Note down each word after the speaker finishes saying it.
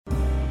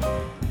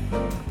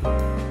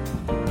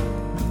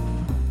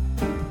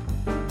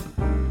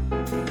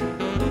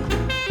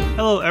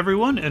Hello,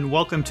 everyone, and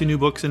welcome to New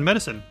Books in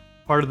Medicine,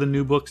 part of the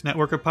New Books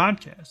Network of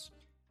podcasts.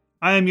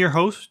 I am your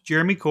host,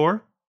 Jeremy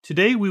Corr.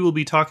 Today, we will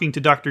be talking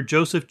to Dr.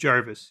 Joseph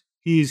Jarvis.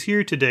 He is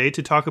here today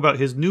to talk about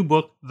his new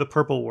book, The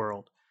Purple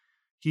World,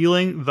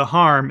 Healing the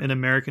Harm in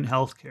American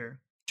Healthcare.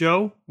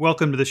 Joe,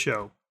 welcome to the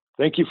show.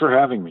 Thank you for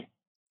having me.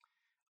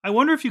 I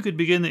wonder if you could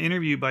begin the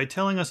interview by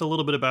telling us a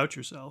little bit about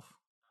yourself.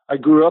 I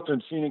grew up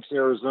in Phoenix,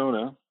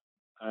 Arizona,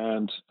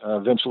 and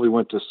eventually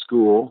went to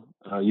school,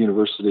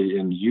 university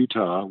in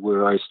Utah,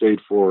 where I stayed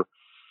for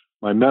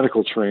my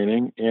medical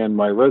training and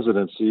my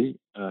residency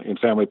in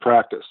family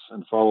practice,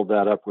 and followed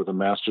that up with a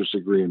master's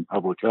degree in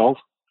public health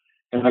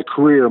and a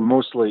career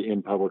mostly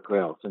in public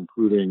health,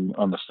 including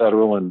on the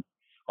federal and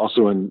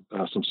also in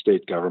some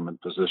state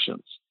government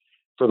positions.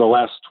 For the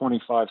last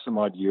 25 some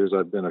odd years,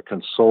 I've been a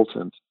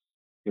consultant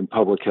in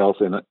public health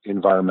and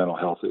environmental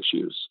health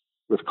issues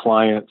with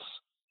clients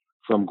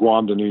from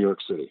Guam to New York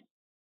City.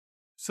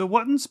 So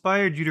what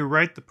inspired you to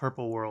write The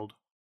Purple World?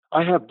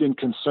 I have been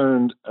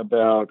concerned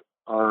about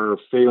our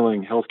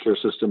failing healthcare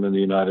system in the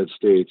United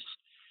States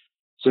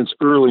since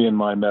early in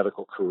my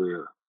medical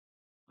career.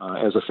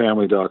 As a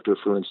family doctor,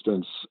 for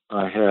instance,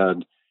 I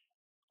had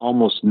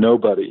almost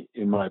nobody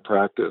in my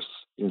practice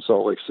in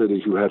Salt Lake City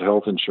who had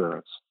health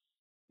insurance.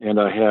 And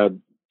I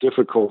had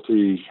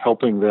difficulty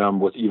helping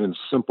them with even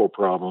simple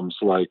problems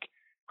like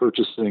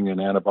purchasing an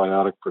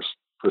antibiotic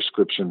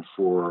prescription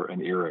for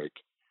an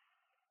earache.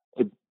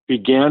 It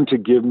began to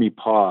give me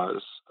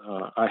pause.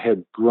 I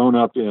had grown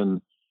up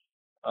in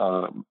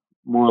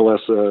more or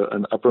less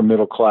an upper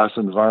middle class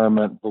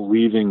environment,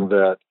 believing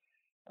that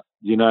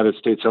the United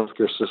States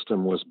healthcare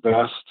system was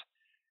best.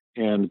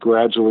 And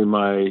gradually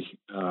my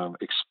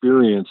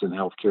experience in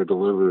healthcare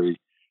delivery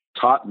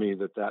taught me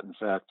that in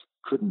fact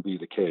couldn't be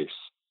the case.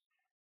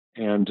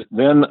 And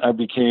then I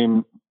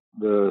became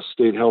the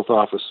state health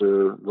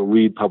officer, the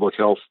lead public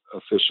health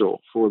official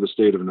for the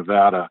state of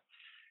Nevada.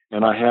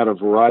 And I had a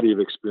variety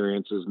of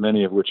experiences,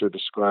 many of which are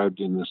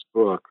described in this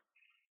book,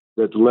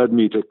 that led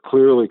me to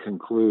clearly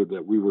conclude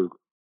that we were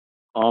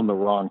on the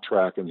wrong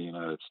track in the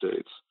United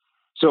States.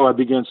 So I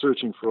began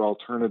searching for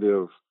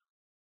alternative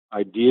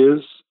ideas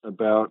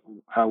about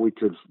how we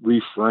could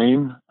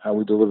reframe how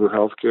we deliver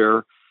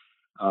healthcare.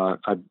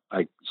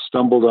 I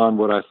stumbled on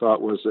what I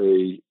thought was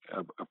a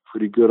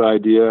pretty good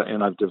idea,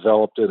 and I've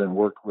developed it and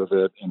worked with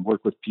it and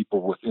worked with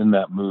people within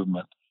that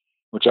movement,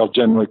 which I'll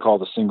generally call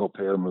the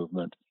single-payer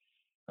movement,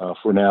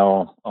 for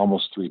now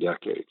almost 3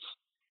 decades.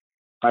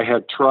 I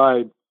had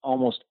tried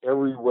almost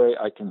every way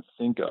I can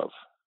think of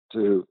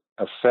to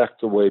affect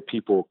the way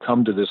people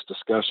come to this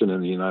discussion in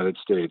the United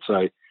States.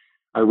 I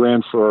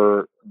ran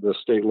for the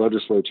state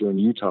legislature in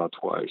Utah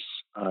twice.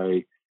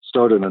 I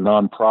started a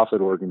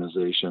nonprofit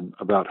organization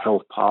about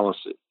health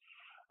policy.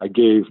 I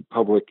gave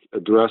public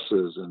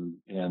addresses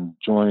and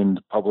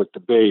joined public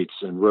debates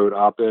and wrote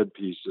op-ed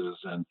pieces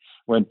and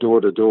went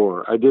door to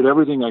door. I did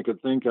everything I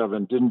could think of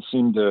and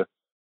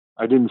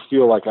I didn't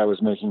feel like I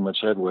was making much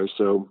headway.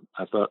 So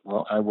I thought,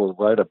 well, I will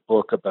write a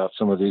book about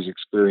some of these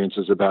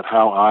experiences, about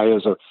how I,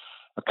 as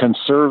a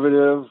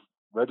conservative,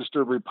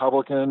 registered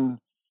Republican,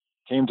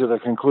 came to the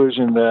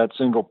conclusion that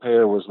single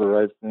payer was the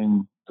right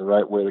thing, the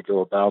right way to go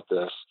about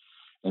this,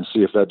 and see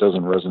if that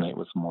doesn't resonate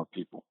with more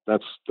people.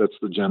 That's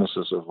the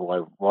genesis of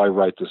why I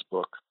write this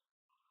book.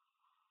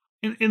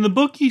 In the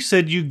book, you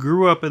said you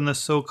grew up in the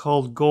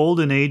so-called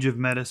golden age of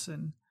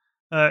medicine.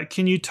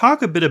 Can you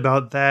talk a bit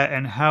about that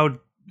and how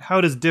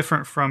it is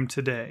different from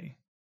today?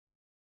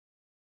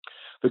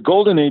 The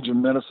golden age of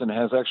medicine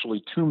has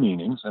actually 2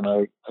 meanings, and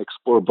I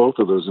explore both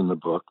of those in the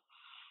book.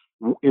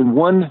 In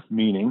one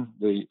meaning,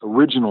 the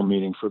original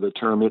meaning for the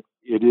term, it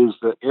is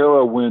the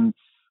era when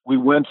we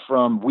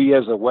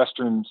as a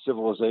Western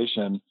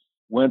civilization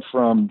went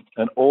from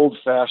an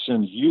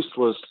old-fashioned,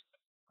 useless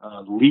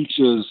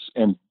leeches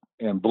and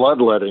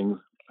bloodletting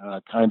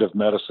kind of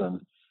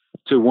medicine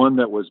to one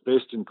that was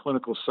based in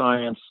clinical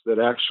science that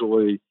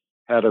actually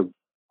had a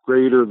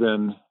greater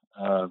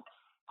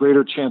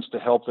chance to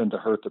help than to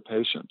hurt the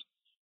patient.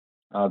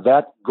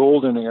 That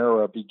golden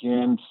era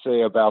began,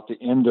 say, about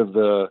the end of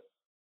the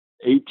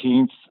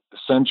 18th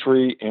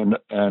century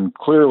and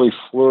clearly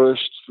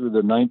flourished through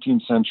the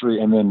 19th century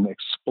and then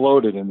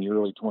exploded in the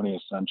early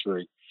 20th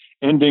century,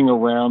 ending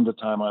around the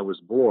time I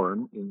was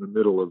born in the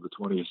middle of the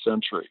 20th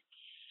century.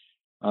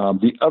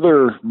 The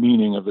other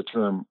meaning of the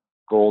term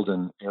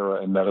golden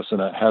era in medicine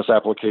has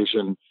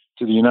application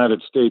to the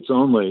United States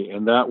only,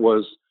 and that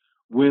was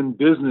when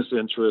business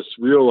interests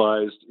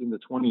realized in the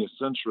 20th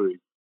century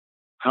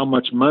how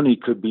much money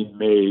could be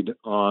made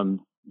on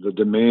the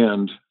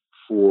demand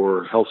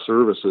for health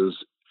services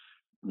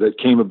that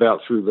came about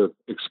through the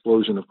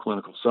explosion of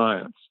clinical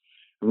science.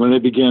 And when they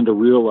began to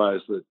realize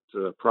that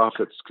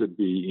profits could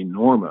be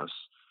enormous,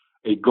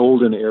 a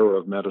golden era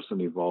of medicine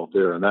evolved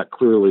there. And that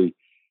clearly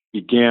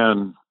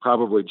began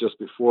probably just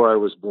before I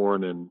was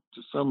born, and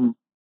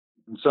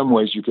in some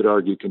ways you could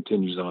argue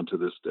continues on to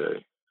this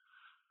day.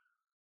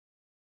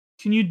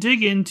 Can you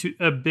dig into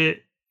a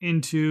bit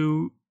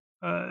into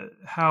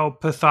how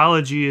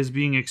pathology is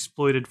being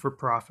exploited for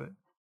profit?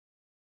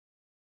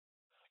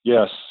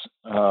 Yes.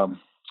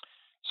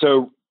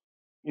 So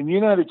in the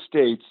United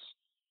States,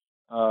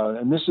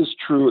 and this is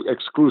true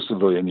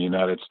exclusively in the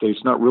United States,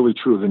 not really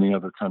true of any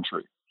other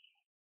country.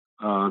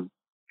 Uh,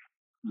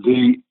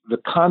 the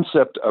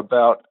concept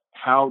about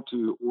how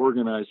to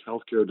organize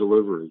healthcare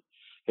delivery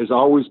has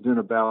always been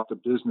about the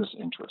business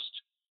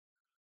interest.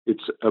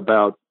 It's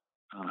about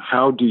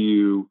how do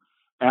you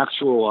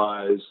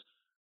actualize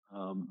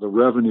the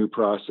revenue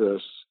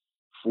process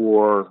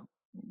for,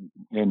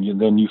 and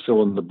then you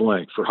fill in the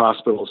blank, for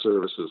hospital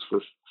services,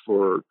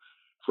 for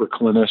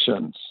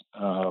clinicians.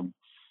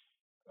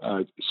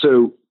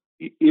 So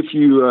if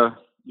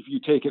you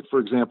take it, for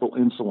example,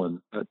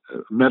 insulin, a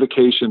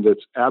medication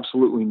that's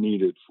absolutely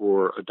needed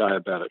for a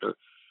diabetic.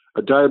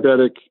 A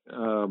diabetic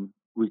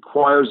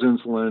requires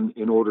insulin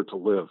in order to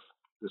live.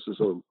 This is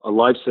a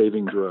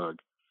life-saving drug.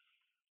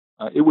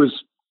 It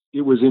was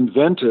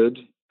invented.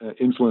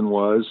 Insulin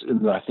was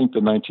in I think the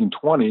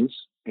 1920s,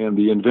 and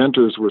the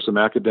inventors were some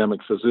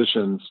academic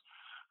physicians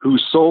who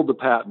sold the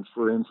patent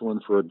for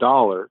insulin for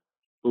 $1,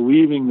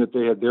 believing that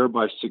they had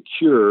thereby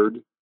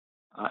secured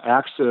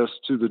access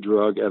to the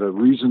drug at a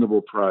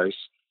reasonable price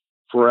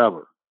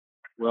forever.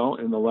 Well,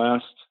 in the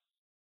last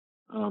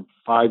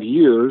 5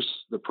 years,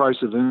 the price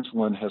of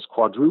insulin has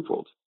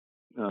quadrupled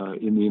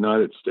in the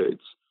United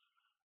States.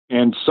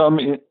 And some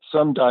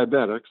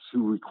diabetics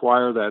who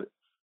require that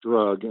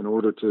drug in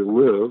order to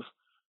live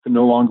can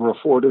no longer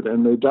afford it,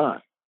 and they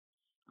die.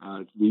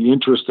 The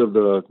interest of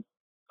the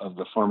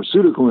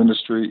pharmaceutical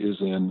industry is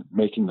in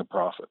making the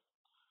profit,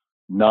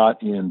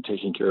 not in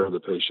taking care of the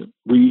patient.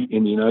 We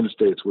in the United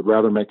States would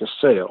rather make a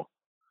sale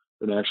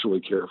than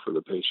actually care for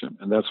the patient,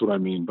 and that's what I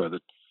mean by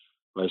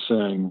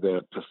saying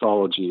that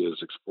pathology is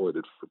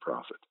exploited for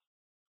profit.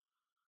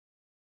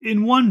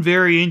 In one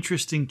very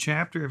interesting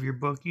chapter of your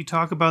book, you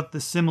talk about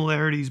the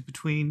similarities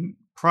between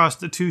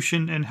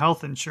prostitution and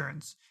health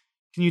insurance.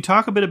 Can you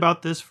talk a bit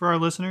about this for our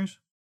listeners?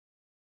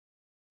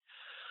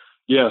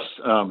 Yes.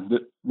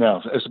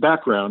 Now, as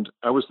background,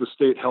 I was the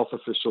state health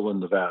official in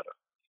Nevada.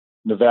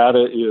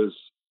 Nevada is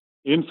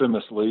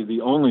infamously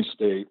the only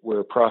state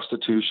where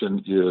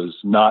prostitution is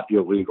not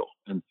illegal,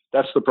 and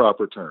that's the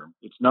proper term.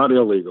 It's not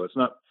illegal. It's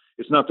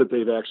not that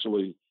they've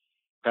actually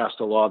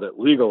passed a law that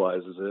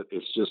legalizes it.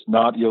 It's just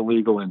not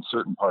illegal in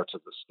certain parts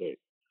of the state.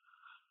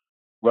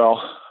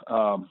 Well,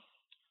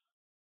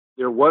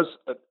 there was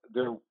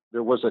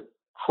a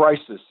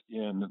crisis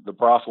in the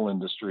brothel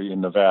industry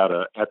in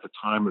Nevada at the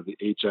time of the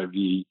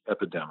HIV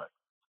epidemic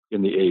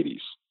in the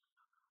 80s,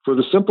 for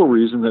the simple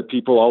reason that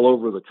people all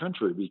over the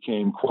country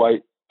became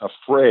quite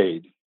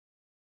afraid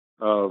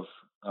of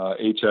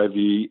HIV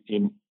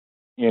in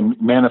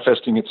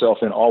manifesting itself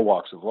in all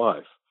walks of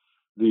life.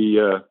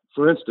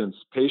 For instance,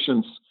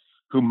 patients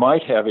who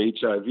might have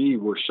HIV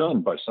were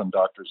shunned by some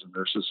doctors and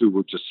nurses who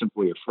were just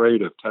simply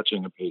afraid of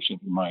touching a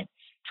patient who might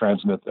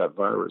transmit that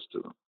virus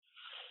to them.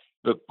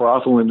 The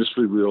brothel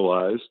industry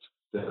realized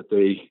that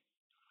they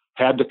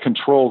had to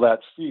control that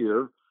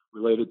fear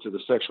related to the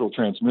sexual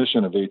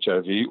transmission of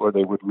HIV, or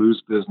they would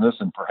lose business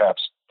and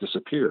perhaps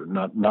disappear,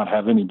 not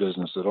have any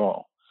business at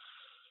all.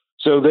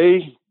 So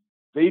they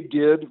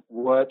did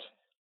what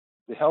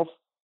the health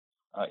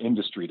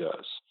industry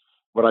does,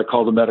 what I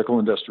call the medical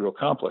industrial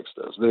complex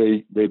does.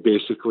 They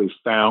basically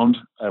found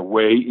a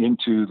way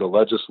into the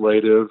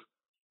legislative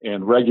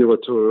and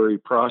regulatory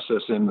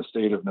process in the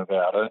state of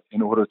Nevada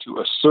in order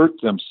to assert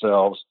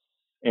themselves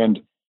and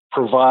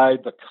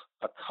provide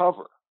a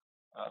cover,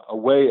 a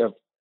way of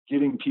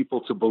getting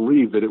people to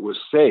believe that it was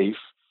safe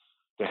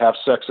to have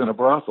sex in a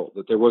brothel,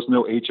 that there was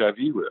no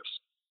HIV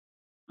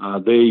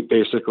risk. They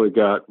basically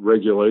got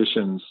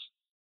regulations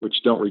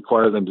which don't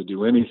require them to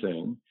do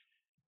anything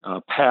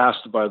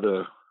passed by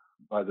the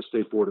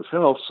State Board of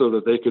Health, so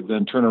that they could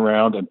then turn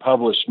around and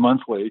publish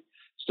monthly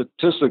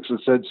statistics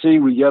that said, see,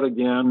 we yet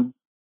again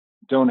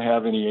don't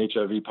have any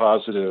HIV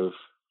positive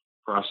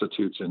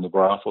prostitutes in the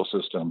brothel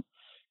system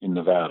in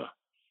Nevada.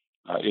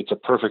 It's a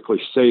perfectly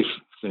safe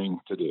thing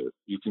to do.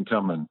 You can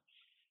come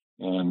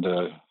and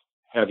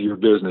have your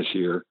business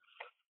here.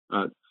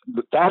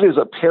 That is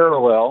a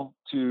parallel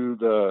to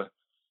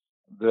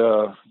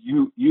the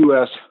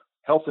U.S.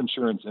 health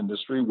insurance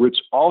industry, which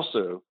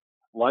also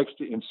likes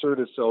to insert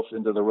itself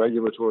into the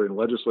regulatory and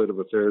legislative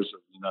affairs of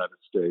the United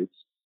States.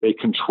 They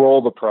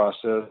control the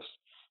process.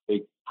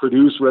 They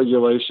produce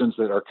regulations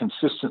that are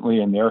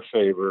consistently in their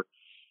favor.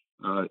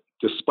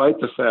 Despite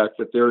the fact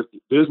that their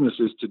business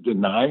is to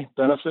deny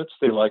benefits,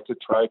 they like to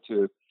try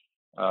to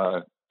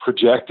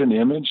project an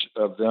image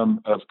of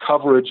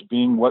coverage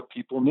being what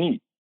people need.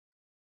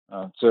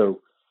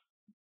 So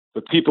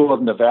the people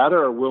of Nevada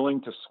are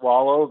willing to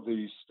swallow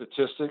the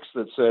statistics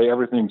that say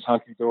everything's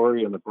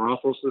hunky-dory in the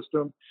brothel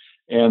system,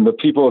 and the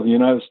people of the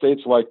United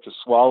States like to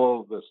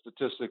swallow the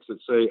statistics that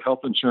say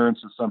health insurance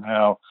is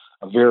somehow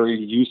a very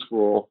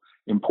useful,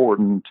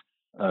 important,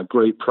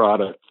 great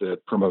product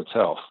that promotes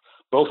health.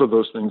 Both of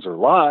those things are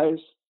lies.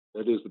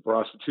 That is, the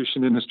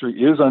prostitution industry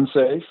is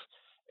unsafe,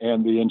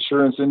 and the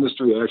insurance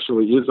industry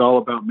actually is all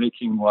about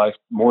making life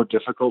more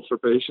difficult for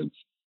patients.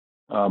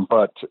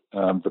 But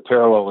the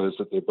parallel is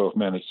that they both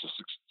manage to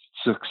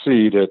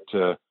succeed at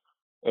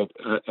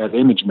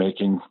image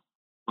making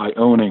by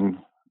owning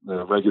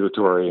the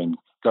regulatory and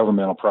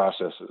governmental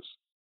processes.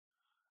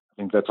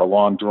 I think that's a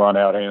long,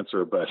 drawn-out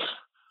answer, but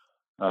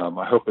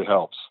I hope it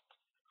helps.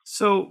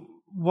 So,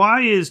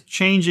 why is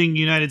changing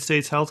United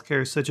States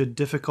healthcare such a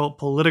difficult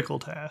political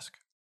task?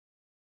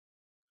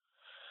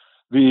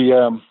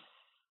 The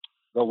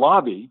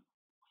lobby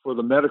for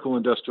the medical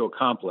industrial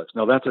complex.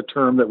 Now, that's a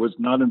term that was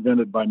not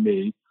invented by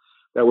me.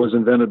 That was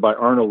invented by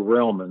Arnold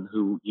Relman,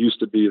 who used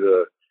to be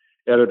the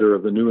editor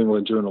of the New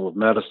England Journal of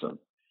Medicine.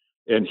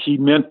 And he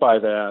meant by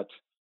that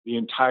the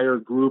entire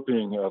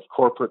grouping of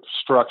corporate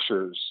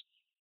structures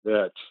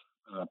that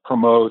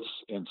promotes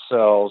and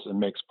sells and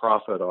makes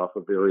profit off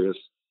of various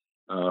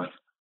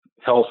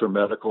health or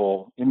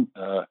medical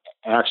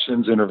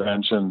actions,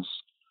 interventions,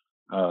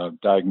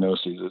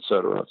 diagnoses, et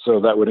cetera. So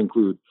that would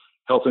include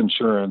health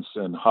insurance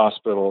and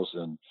hospitals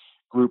and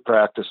group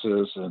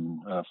practices and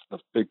the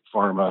big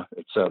pharma,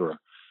 et cetera.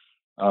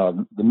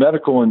 The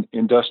medical and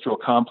industrial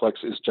complex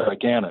is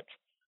gigantic.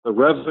 The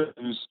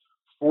revenues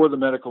for the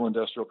medical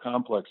industrial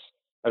complex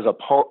as a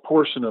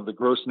portion of the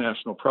gross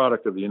national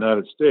product of the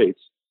United States,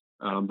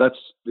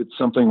 it's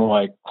something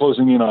like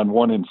closing in on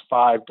 $1 in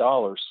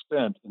 $5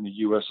 spent in the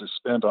U.S. is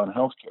spent on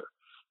healthcare.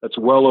 That's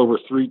well over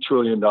 $3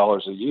 trillion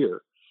a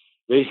year.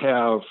 They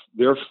have,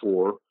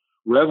 therefore,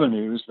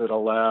 revenues that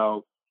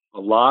allow a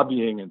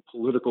lobbying and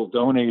political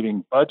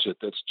donating budget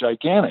that's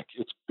gigantic.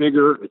 It's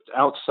bigger, it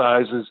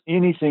outsizes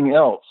anything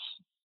else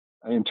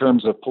in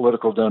terms of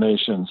political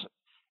donations.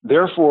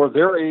 Therefore,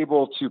 they're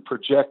able to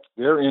project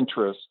their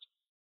interest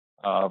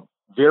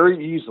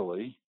very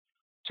easily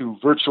to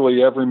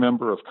virtually every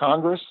member of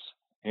Congress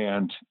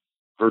and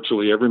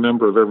virtually every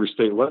member of every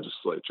state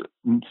legislature.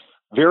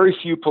 Very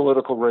few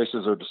political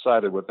races are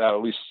decided without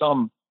at least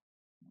some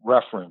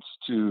reference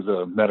to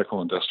the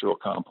medical industrial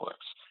complex.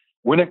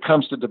 When it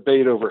comes to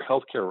debate over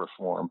healthcare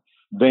reform,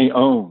 they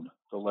own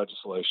the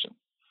legislation.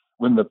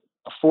 When the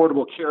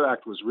Affordable Care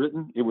Act was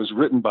written, it was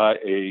written by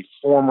a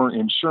former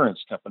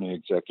insurance company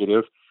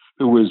executive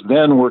who was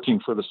then working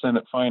for the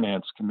Senate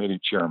Finance Committee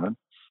chairman,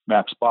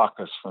 Max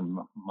Baucus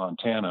from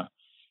Montana,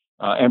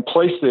 and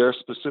placed there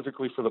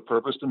specifically for the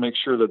purpose to make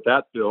sure that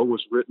that bill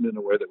was written in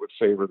a way that would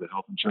favor the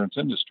health insurance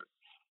industry.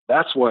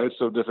 That's why it's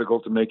so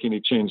difficult to make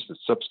any change that's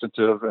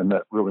substantive and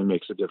that really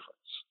makes a difference.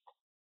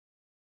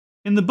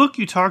 In the book,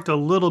 you talked a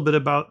little bit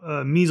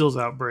about measles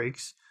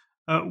outbreaks.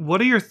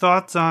 What are your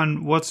thoughts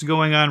on what's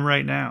going on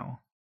right now?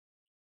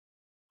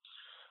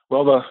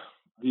 Well,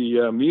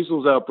 the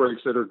measles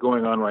outbreaks that are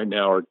going on right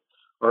now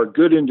are a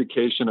good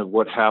indication of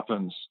what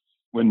happens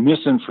when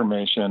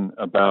misinformation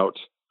about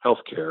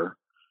healthcare,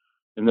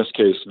 in this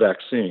case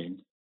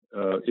vaccine,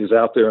 is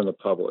out there in the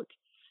public.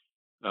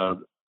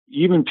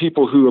 Even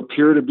people who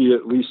appear to be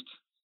at least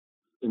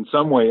in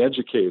some way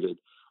educated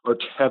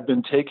have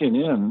been taken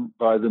in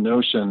by the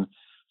notion,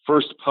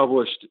 first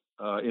published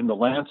in the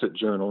Lancet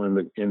journal in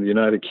the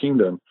United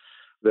Kingdom,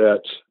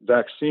 that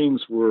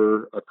vaccines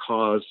were a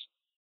cause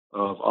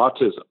of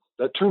autism.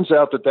 That turns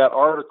out that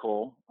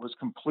article was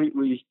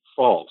completely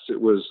false.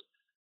 It was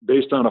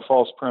based on a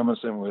false premise,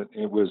 and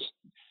it was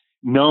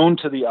known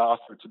to the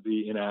author to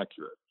be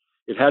inaccurate.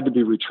 It had to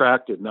be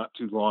retracted not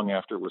too long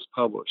after it was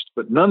published.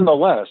 But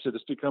nonetheless, it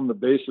has become the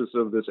basis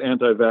of this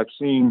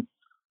anti-vaccine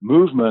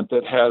movement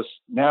that has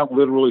now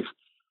literally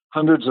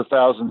hundreds of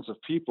thousands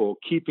of people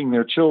keeping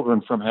their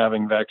children from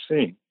having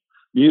vaccine.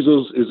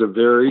 Measles is a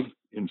very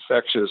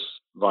infectious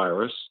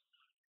virus.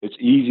 It's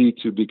easy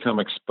to become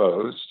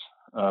exposed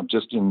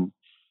just in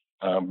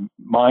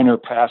minor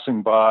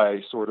passing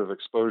by sort of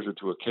exposure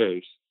to a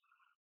case.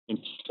 And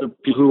so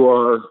people who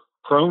are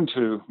prone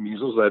to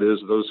measles, that is,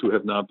 those who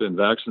have not been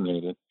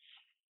vaccinated,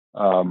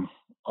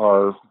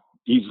 are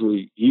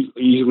easily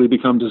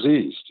become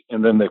diseased.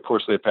 And then, of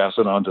course, they pass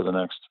it on to the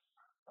next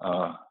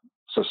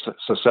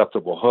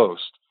susceptible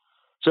host.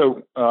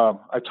 So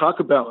I talk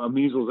about a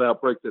measles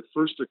outbreak that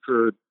first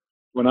occurred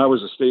when I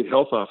was a state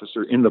health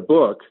officer in the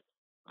book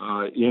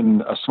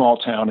in a small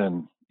town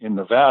in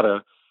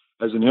Nevada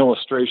as an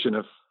illustration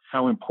of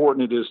how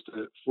important it is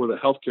for the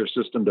healthcare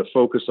system to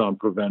focus on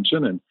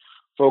prevention and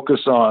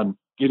focus on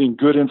getting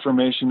good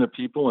information to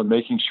people and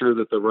making sure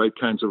that the right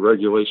kinds of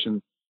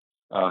regulation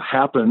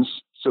happens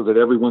so that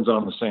everyone's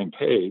on the same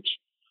page.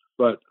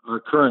 But our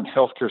current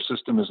healthcare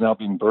system is now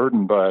being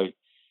burdened by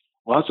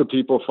lots of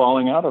people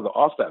falling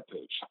off that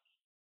page.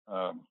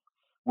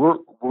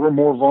 We're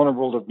more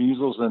vulnerable to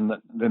measles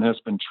than has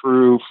been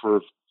true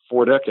for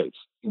 4 decades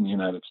in the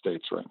United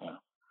States right now.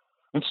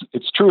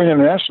 It's true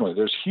internationally.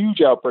 There's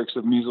huge outbreaks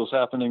of measles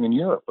happening in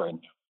Europe right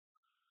now.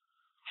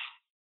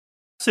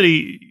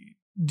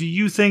 Do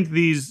you think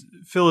these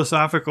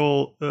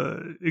philosophical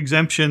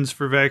exemptions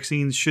for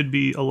vaccines should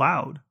be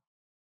allowed?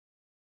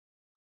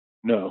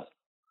 No.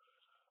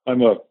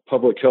 I'm a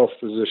public health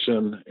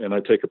physician, and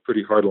I take a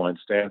pretty hardline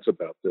stance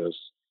about this.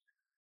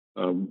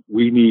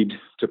 We need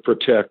to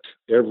protect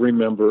every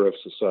member of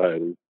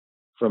society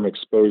from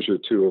exposure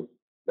to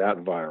that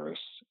virus,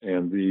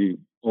 and the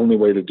only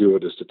way to do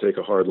it is to take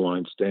a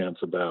hardline stance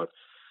about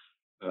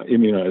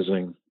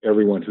immunizing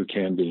everyone who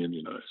can be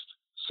immunized.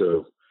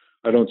 So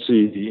I don't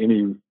see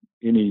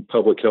any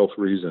public health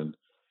reason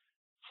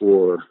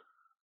for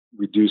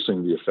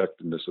reducing the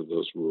effectiveness of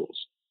those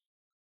rules.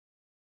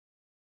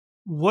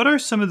 What are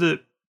some of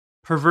the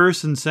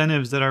perverse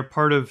incentives that are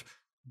part of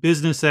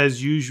business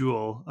as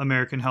usual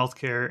American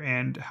healthcare,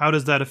 and how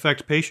does that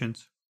affect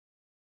patients?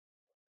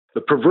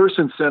 The perverse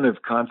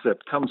incentive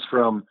concept comes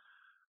from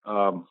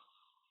the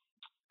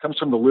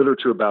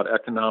literature about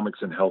economics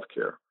and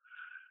healthcare.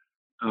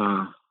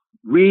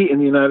 We in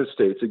the United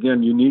States,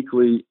 again,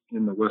 uniquely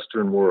in the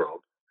Western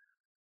world,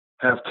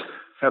 have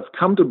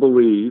come to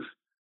believe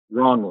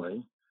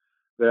wrongly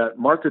that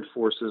market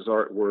forces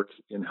are at work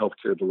in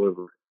healthcare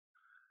delivery,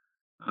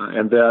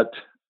 and that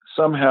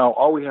somehow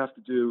all we have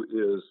to do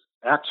is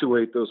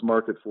actuate those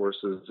market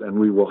forces, and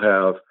we will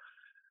have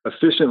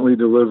efficiently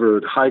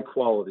delivered high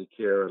quality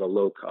care at a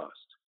low cost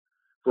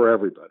for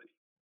everybody.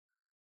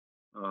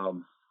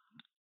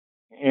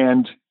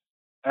 And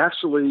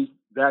actually,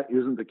 that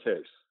isn't the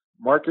case.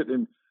 Market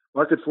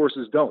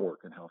forces don't work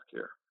in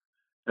healthcare.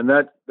 And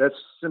that's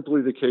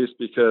simply the case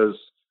because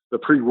the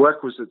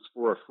prerequisites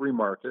for a free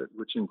market,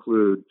 which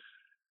include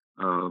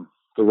the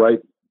right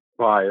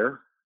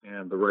buyer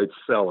and the right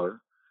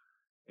seller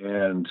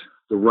and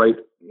the right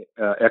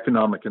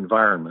economic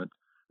environment,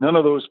 none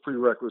of those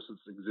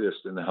prerequisites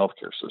exist in the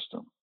healthcare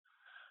system.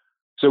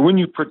 So when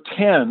you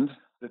pretend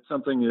that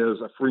something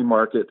is a free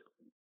market,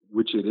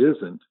 which it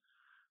isn't,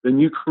 then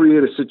you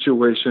create a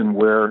situation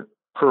where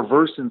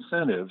perverse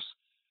incentives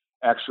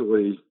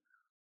actually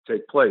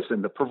take place.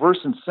 And the perverse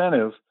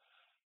incentive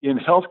in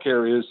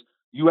healthcare is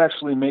you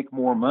actually make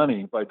more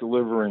money by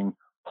delivering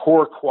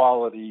poor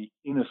quality,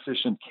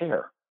 inefficient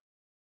care.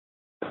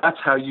 That's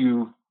how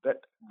you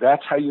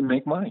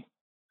make money.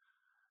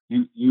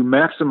 You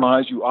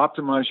maximize, you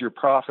optimize your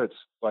profits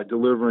by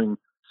delivering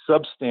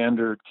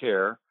substandard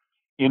care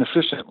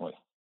inefficiently.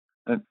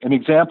 An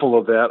example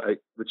of that,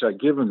 which I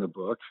give in the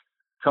book,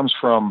 comes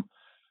from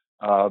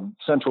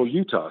central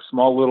Utah, a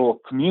small little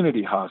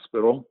community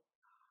hospital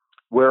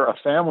where a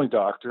family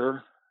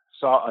doctor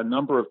saw a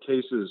number of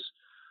cases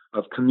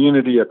of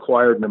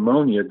community-acquired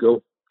pneumonia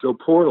go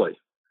poorly.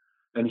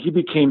 And he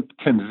became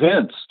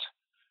convinced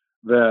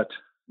that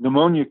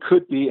pneumonia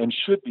could be and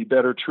should be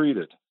better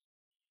treated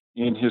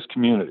in his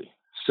community.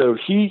 So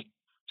he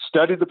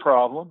studied the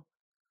problem,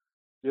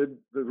 did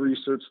the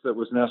research that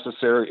was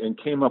necessary, and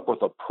came up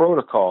with a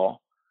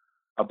protocol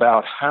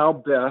about how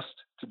best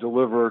to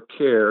deliver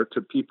care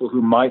to people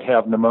who might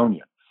have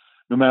pneumonia,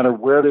 no matter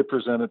where they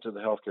presented to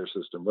the healthcare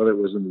system, whether it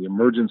was in the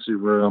emergency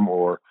room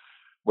or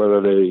whether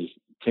they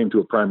came to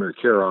a primary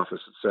care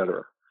office, et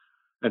cetera.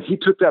 And he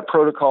took that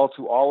protocol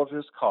to all of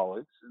his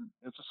colleagues. And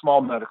it's a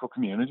small medical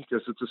community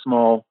because it's a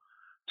small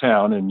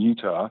town in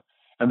Utah.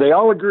 And they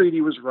all agreed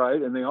he was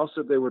right, and they all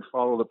said they would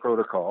follow the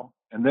protocol.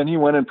 And then he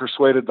went and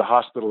persuaded the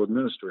hospital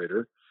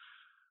administrator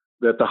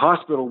that the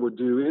hospital would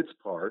do its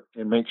part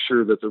and make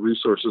sure that the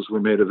resources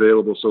were made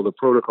available so the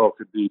protocol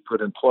could be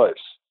put in place.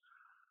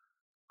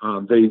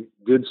 They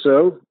did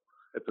so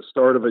at the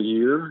start of a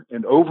year,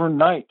 and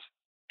overnight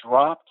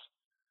dropped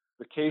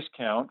the case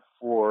count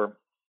for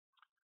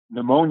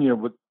pneumonia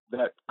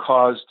that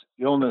caused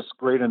illness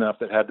great enough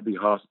that had to be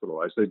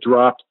hospitalized. They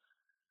dropped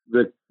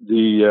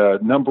the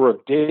number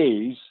of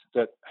days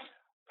that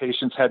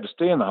patients had to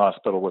stay in the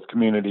hospital with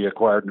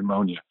community-acquired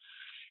pneumonia.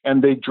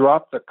 And they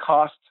dropped the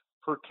cost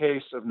per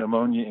case of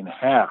pneumonia in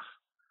half.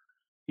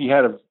 He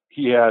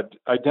had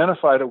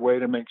identified a way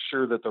to make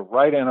sure that the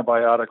right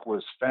antibiotic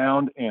was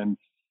found and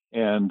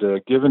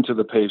given to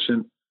the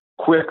patient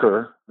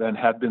quicker than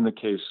had been the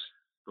case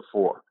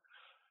before.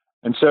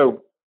 And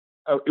so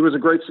it was a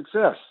great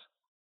success.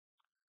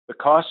 The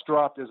cost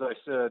dropped, as I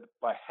said,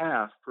 by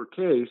half per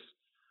case,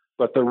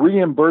 but the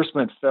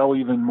reimbursement fell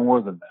even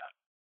more than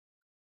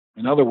that.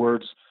 In other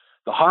words,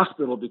 the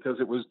hospital, because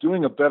it was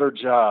doing a better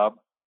job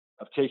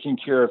of taking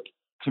care of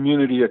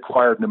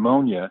community-acquired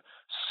pneumonia,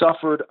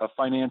 suffered a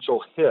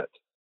financial hit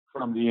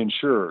from the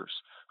insurers,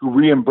 who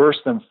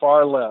reimbursed them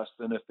far less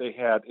than if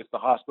the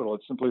hospital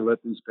had simply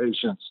let these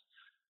patients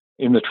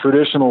in the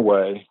traditional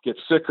way get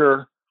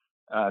sicker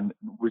and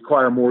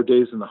require more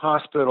days in the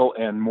hospital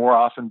and more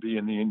often be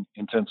in the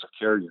intensive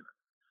care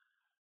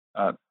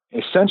unit.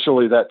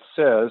 Essentially, that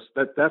says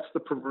that that's the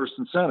perverse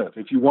incentive.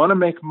 If you want to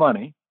make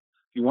money,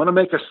 if you want to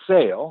make a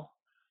sale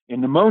in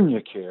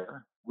pneumonia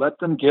care, let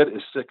them get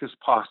as sick as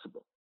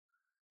possible.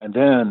 And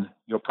then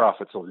your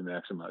profits will be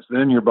maximized.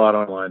 Then your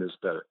bottom line is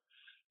better.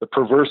 The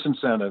perverse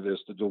incentive is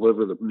to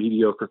deliver the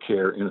mediocre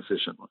care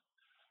inefficiently.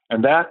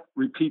 And that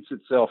repeats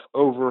itself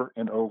over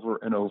and over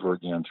and over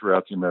again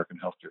throughout the American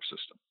healthcare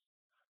system,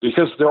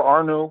 because there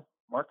are no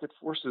market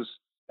forces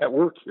at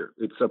work here.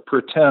 It's a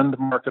pretend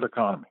market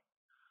economy.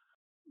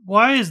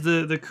 Why is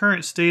the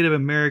current state of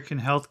American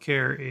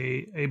healthcare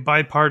a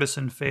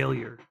bipartisan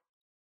failure?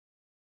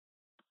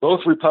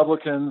 Both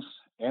Republicans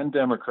and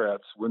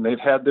Democrats, when they've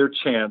had their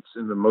chance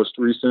in the most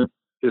recent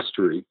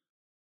history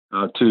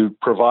to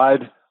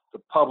provide the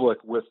public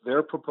with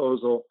their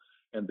proposal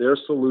and their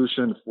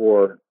solution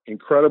for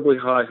incredibly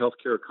high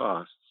healthcare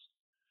costs,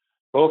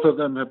 Both of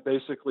them have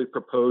basically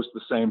proposed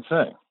the same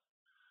thing.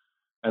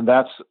 And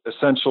that's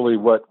essentially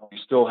what we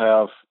still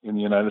have in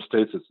the United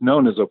States. It's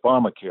known as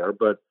Obamacare,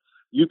 but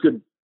you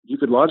could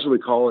logically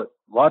call it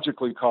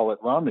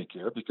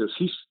Romneycare, because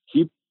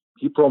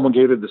he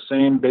promulgated the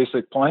same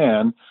basic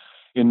plan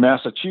in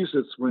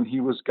Massachusetts when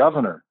he was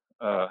governor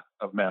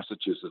of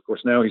Massachusetts. Of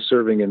course, now he's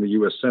serving in the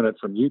U.S. Senate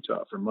from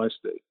Utah, from my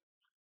state.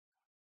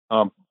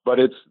 But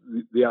it's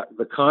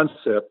the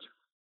concept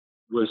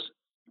was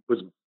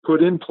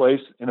put in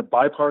place in a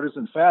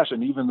bipartisan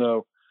fashion, even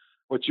though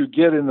what you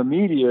get in the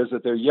media is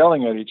that they're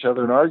yelling at each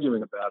other and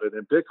arguing about it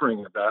and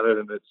bickering about it,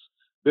 and it's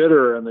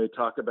bitter, and they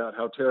talk about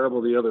how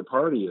terrible the other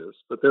party is.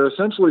 But they're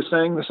essentially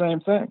saying the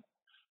same thing,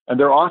 and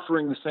they're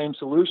offering the same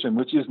solution,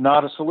 which is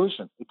not a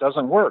solution. It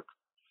doesn't work.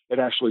 It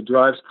actually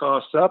drives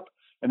costs up,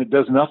 and it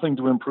does nothing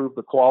to improve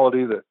the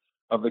quality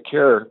of the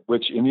care,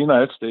 which in the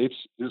United States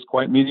is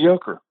quite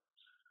mediocre.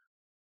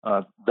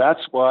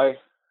 That's why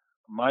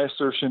my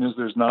assertion is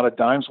there's not a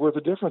dime's worth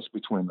of difference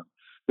between them.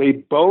 They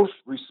both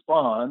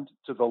respond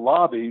to the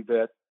lobby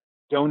that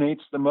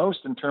donates the most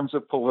in terms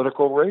of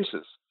political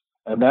races,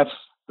 and that's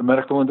the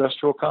medical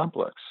industrial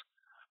complex.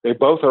 They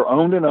both are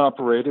owned and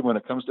operated when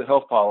it comes to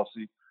health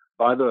policy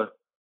by the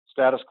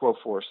status quo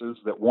forces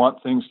that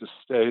want things to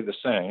stay the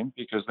same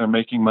because they're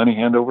making money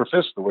hand over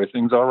fist the way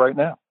things are right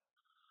now.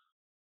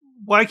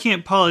 Why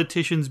can't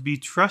politicians be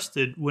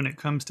trusted when it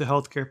comes to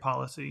healthcare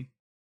policy?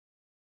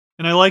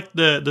 And I like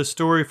the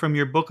story from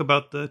your book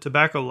about the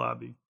tobacco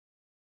lobby.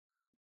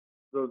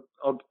 So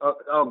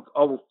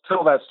I'll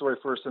tell that story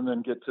first, and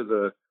then get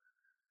to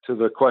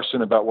the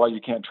question about why you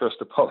can't trust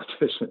a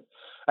politician.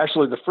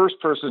 Actually, the first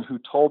person who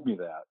told me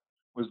that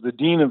was the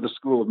dean of the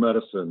School of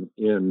Medicine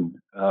in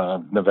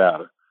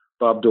Nevada,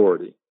 Bob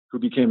Doherty, who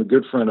became a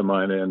good friend of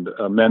mine and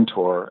a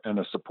mentor and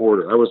a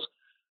supporter. I was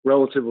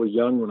relatively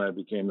young when I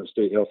became a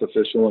state health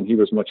official, and he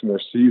was much more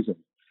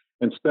seasoned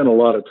and spent a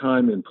lot of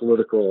time in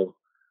political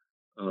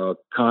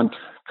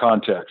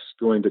context,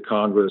 going to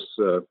Congress,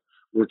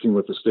 working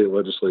with the state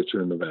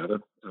legislature in Nevada.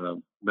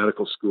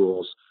 Medical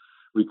schools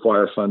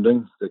require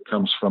funding that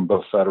comes from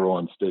both federal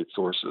and state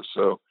sources.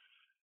 So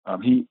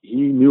he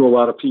knew a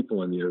lot of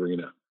people in the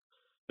arena.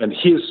 And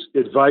his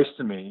advice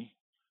to me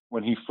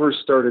when he first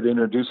started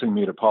introducing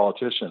me to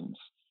politicians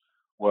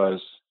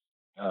was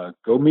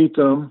go meet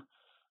them,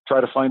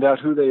 try to find out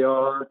who they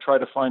are, try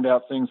to find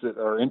out things that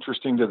are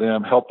interesting to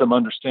them, help them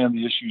understand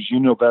the issues you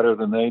know better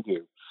than they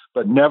do,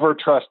 but never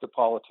trust a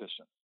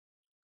politician.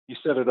 He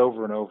said it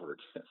over and over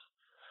again.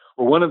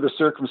 Well, one of the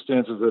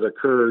circumstances that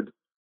occurred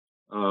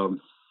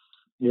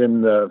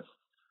in the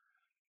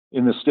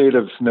state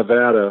of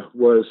Nevada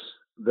was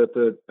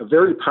that a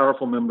very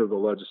powerful member of the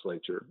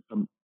legislature,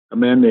 a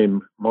man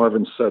named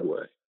Marvin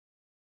Sedway,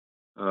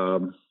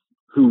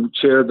 who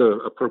chaired the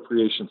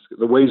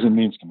Ways and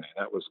Means Committee.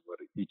 That was what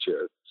he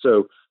chaired.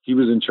 So he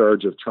was in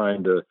charge of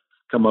trying to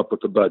come up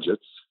with the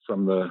budgets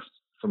from the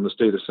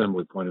state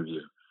assembly point of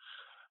view.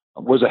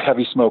 Was a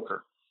heavy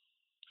smoker.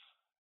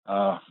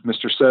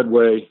 Mr.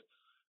 Sedway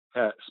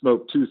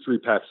smoked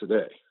 2-3 packs a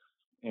day,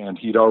 and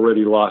he'd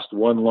already lost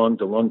one lung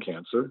to lung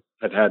cancer,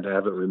 had to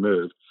have it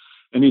removed,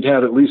 and he'd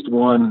had at least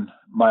one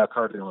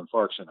myocardial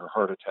infarction or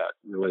heart attack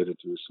related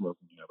to his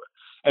smoking habit.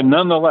 And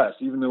nonetheless,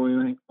 even though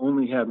he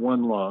only had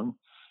one lung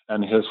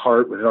and his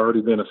heart had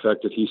already been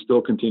affected, he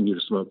still continued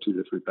to smoke 2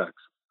 to 3 packs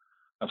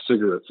of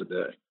cigarettes a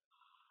day.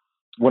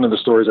 One of the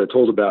stories I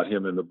told about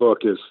him in the book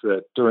is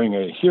that during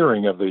a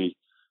hearing of the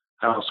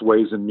House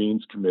Ways and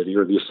Means Committee,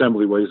 or the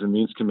Assembly Ways and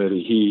Means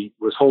Committee, he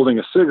was holding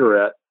a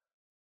cigarette,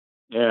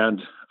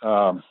 and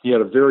he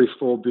had a very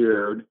full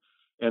beard,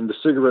 and the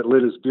cigarette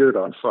lit his beard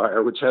on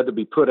fire, which had to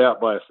be put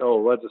out by a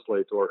fellow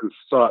legislator who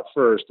saw it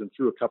first and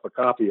threw a cup of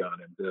coffee on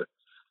him to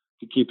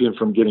keep him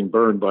from getting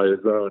burned by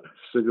his own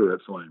cigarette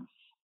flame.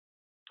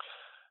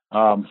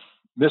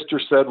 Mr.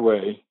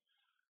 Sedway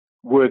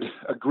would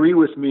agree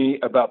with me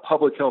about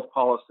public health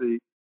policy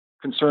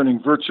concerning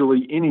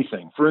virtually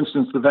anything. For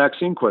instance, the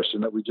vaccine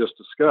question that we just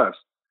discussed.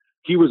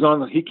 He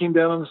came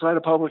down on the side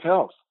of public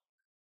health.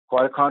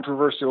 Quite a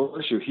controversial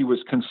issue. He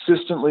was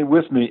consistently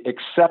with me,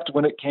 except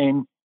when it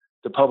came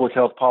to public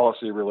health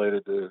policy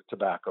related to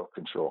tobacco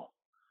control.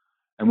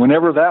 And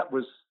whenever that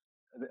was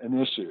an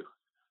issue,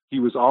 he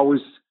was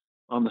always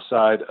on the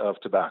side of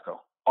tobacco.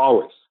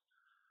 Always.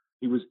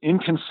 He was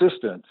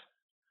inconsistent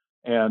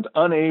and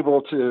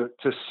unable to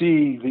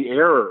see the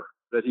error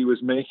that he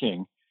was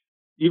making,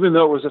 even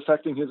though it was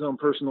affecting his own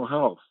personal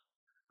health.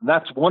 And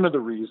that's one of the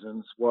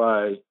reasons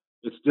why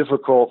it's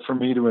difficult for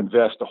me to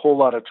invest a whole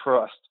lot of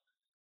trust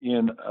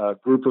in a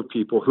group of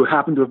people who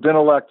happen to have been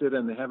elected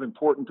and they have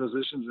important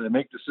positions and they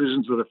make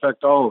decisions that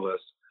affect all of us.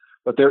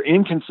 But they're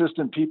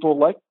inconsistent people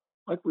like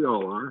we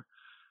all are.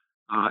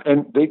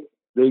 And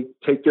they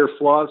take their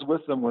flaws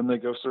with them when they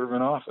go serve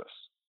in office.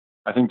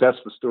 I think that's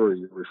the story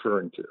you're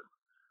referring to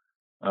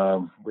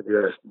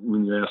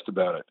when you asked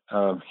about it.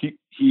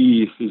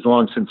 He's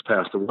long since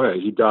passed away.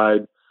 He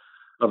died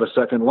of a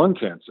second lung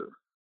cancer,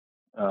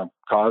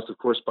 caused, of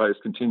course, by his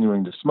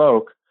continuing to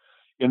smoke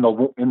in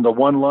the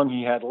one lung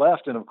he had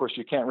left. And of course,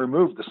 you can't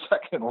remove the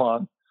second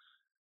lung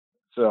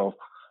So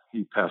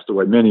he passed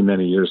away many,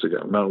 many years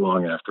ago, not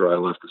long after I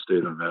left the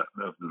state of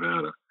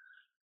Nevada.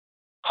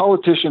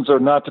 Politicians are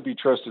not to be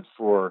trusted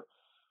for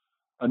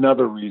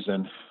another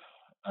reason.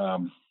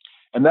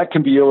 And that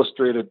can be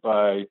illustrated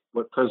by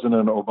what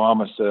President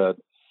Obama said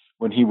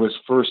when he was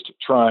first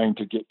trying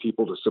to get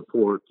people to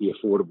support the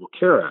Affordable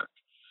Care Act.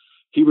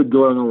 He would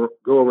go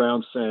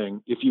around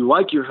saying, if you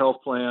like your health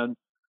plan,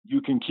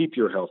 you can keep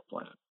your health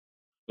plan.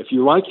 If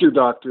you like your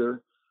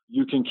doctor,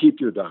 you can keep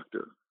your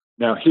doctor.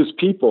 Now, his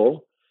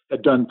people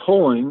had done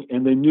polling,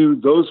 and they knew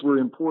those were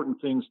important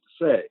things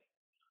to say.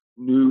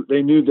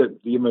 They knew that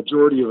the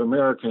majority of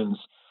Americans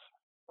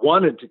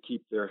wanted to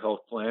keep their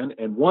health plan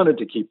and wanted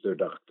to keep their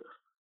doctor.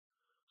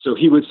 So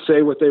he would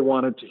say what they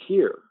wanted to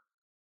hear.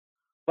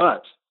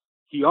 But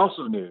he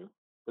also knew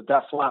that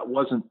that flat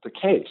wasn't the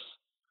case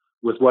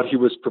with what he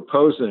was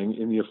proposing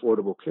in the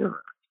Affordable Care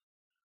Act.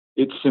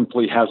 It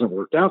simply hasn't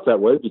worked out that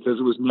way because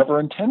it was never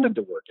intended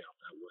to work out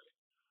that way.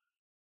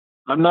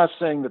 I'm not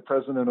saying that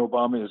President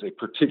Obama is a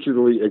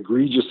particularly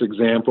egregious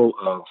example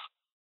of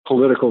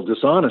political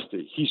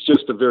dishonesty. He's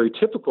just a very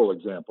typical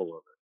example of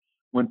it.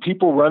 When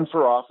people run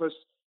for office,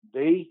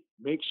 they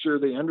make sure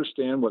they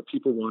understand what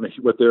people want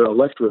to, what their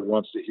electorate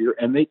wants to hear,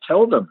 and they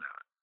tell them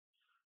that.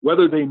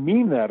 Whether they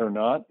mean that or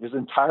not is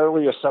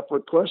entirely a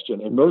separate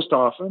question. And most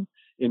often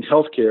in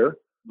healthcare,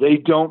 they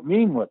don't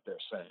mean what they're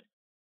saying.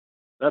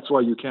 That's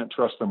why you can't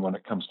trust them when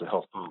it comes to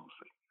health policy.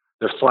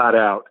 They're flat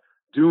out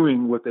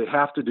doing what they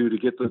have to do to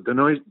get the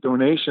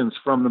donations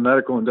from the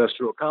medical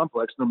industrial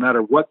complex, no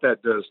matter what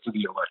that does to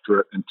the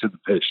electorate and to the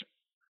patient.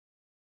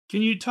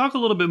 Can you talk a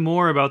little bit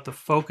more about the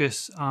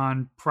focus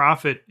on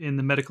profit in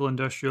the medical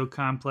industrial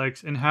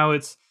complex and how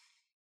it's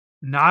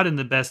not in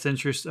the best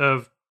interest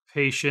of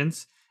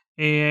patients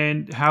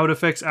and how it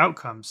affects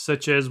outcomes,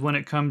 such as when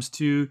it comes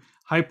to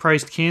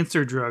high-priced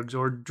cancer drugs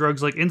or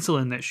drugs like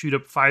insulin that shoot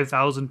up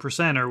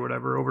 5,000% or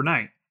whatever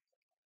overnight?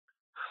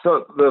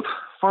 So the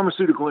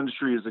pharmaceutical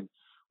industry is a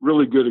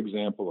really good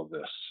example of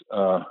this,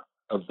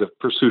 of the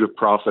pursuit of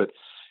profit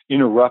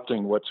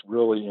interrupting what's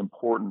really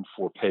important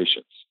for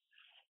patients.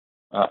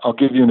 I'll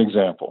give you an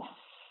example.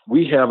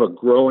 We have a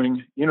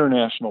growing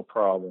international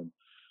problem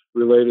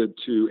related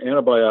to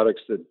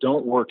antibiotics that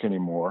don't work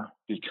anymore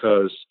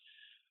because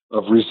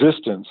of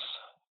resistance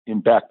in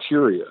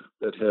bacteria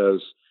that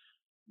has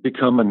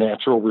become a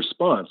natural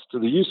response to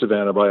the use of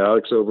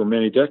antibiotics over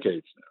many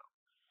decades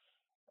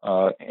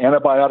now.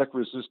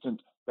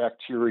 Antibiotic-resistant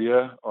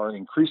bacteria are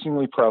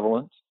increasingly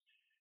prevalent,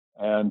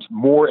 and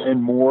more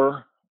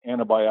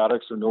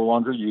antibiotics are no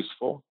longer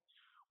useful.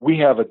 We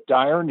have a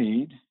dire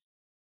need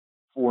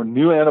for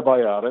new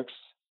antibiotics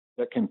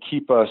that can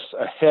keep us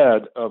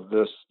ahead of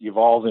this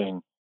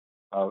evolving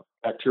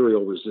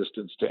bacterial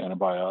resistance to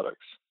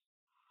antibiotics.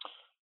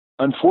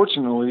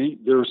 Unfortunately,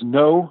 there's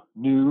no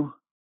new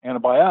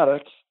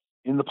antibiotic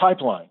in the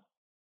pipeline.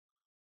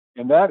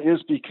 And that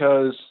is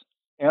because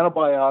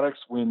antibiotics,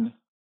 when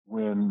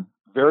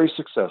very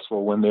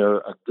successful, when they're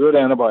a good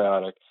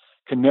antibiotic,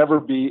 can never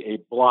be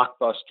a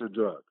blockbuster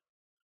drug.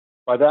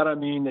 By that I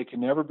mean they can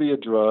never be a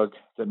drug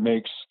that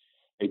makes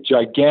a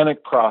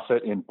gigantic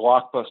profit in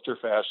blockbuster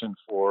fashion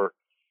for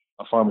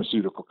a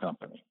pharmaceutical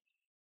company.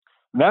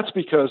 And that's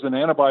because an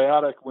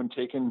antibiotic, when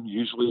taken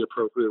usually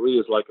appropriately,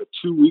 is like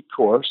a 2-week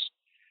course,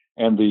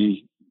 and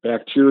the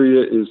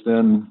bacteria is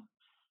then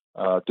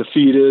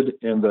defeated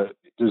and the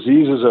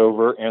disease is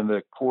over and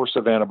the course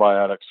of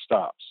antibiotics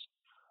stops.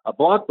 A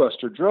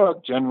blockbuster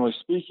drug, generally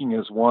speaking,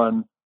 is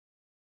one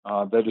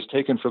that is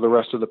taken for the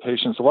rest of the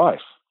patient's life.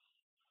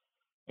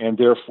 And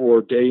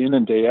therefore, day in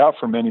and day out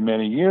for many,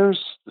 many years,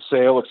 the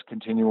sale is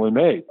continually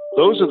made.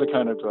 Those are the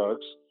kind of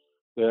drugs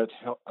that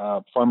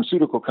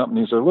pharmaceutical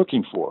companies are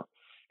looking for.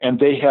 And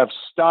they have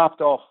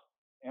stopped all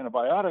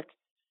antibiotic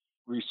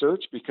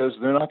research because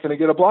they're not going to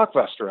get a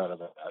blockbuster out of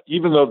that,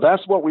 even though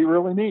that's what we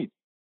really need.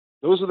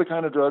 Those are the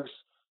kind of drugs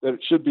that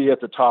should be at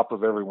the top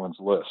of everyone's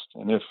list.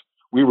 And if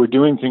we were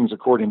doing things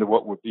according to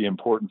what would be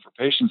important for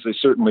patients, they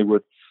certainly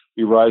would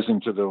be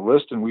rising to the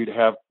list, and we'd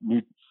have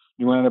new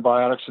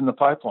antibiotics in the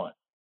pipeline.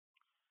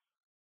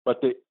 But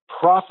the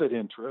profit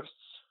interests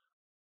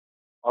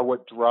are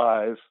what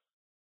drive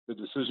the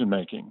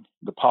decision-making,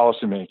 the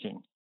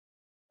policy-making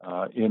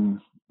in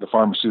the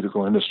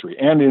pharmaceutical industry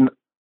and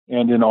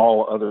in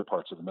all other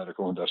parts of the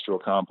medical industrial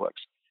complex,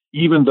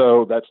 even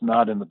though that's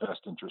not in the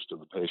best interest of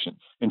the patient.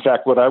 In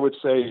fact, what I would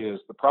say is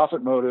the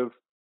profit motive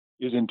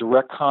is in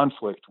direct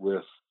conflict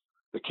with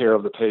the care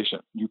of the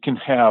patient. You can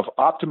have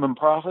optimum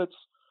profits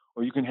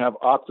or you can have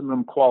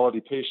optimum quality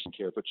patient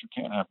care, but you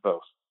can't have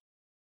both.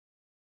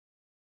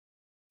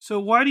 So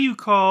why do you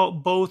call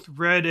both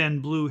red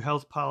and blue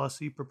health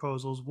policy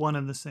proposals one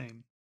and the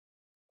same?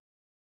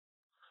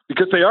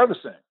 Because they are the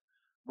same.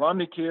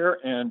 Romney Care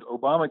and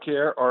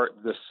Obamacare are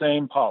the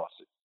same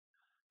policy.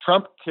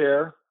 Trump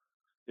Care,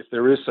 if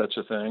there is such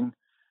a thing,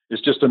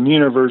 is just a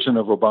meaner version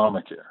of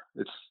Obamacare.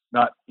 It's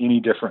not any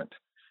different.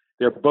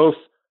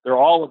 They're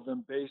all of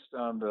them based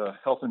on the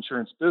health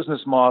insurance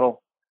business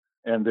model,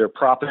 and they're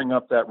propping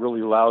up that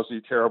really lousy,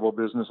 terrible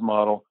business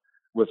model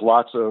with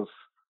lots of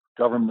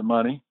government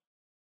money.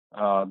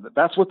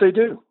 That's what they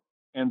do.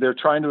 And they're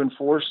trying to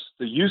enforce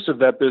the use of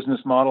that business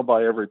model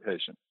by every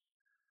patient.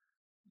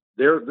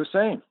 They're the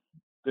same.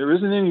 There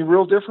isn't any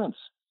real difference.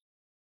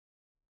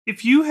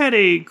 If you had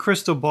a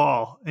crystal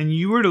ball and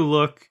you were to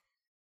look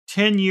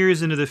 10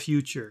 years into the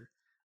future,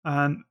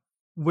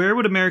 where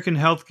would American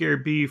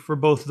healthcare be for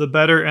both the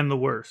better and the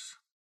worse?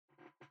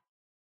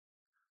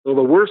 Well,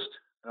 the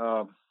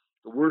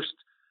worst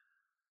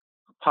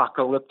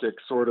apocalyptic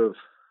sort of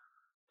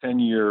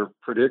 10-year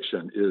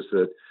prediction is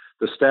that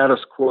the status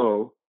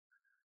quo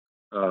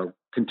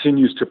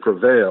continues to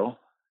prevail.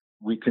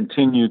 We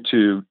continue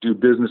to do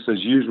business as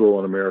usual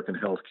in American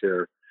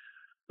healthcare.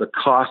 The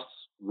costs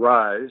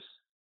rise,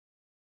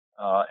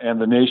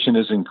 and the nation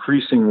is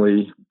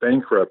increasingly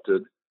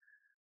bankrupted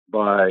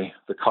by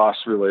the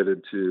costs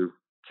related to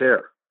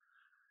care.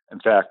 In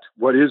fact,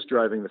 what is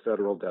driving the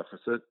federal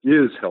deficit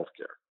is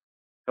healthcare.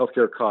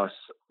 Healthcare costs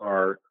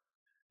are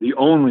the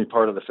only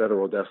part of the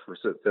federal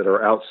deficit that are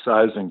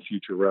outsizing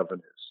future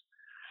revenues.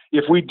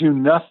 If we do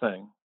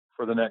nothing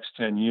for the next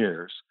 10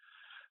 years,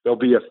 there'll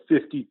be a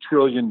 $50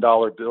 trillion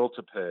bill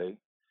to pay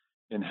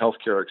in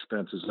healthcare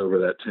expenses over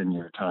that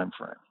 10-year time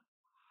frame.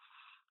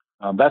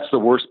 That's the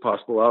worst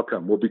possible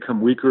outcome. We'll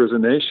become weaker as a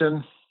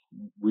nation.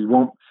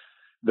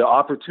 The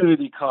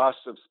opportunity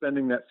costs of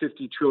spending that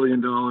 $50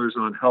 trillion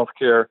on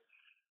healthcare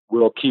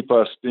will keep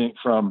us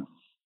from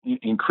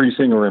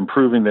increasing or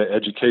improving the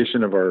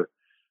education of our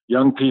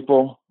young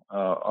people.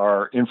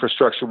 Our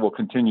infrastructure will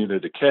continue to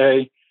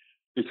decay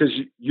because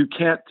you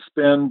can't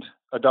spend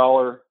a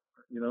dollar,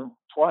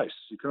 twice.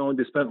 You can only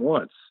be spent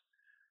once.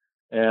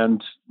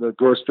 And the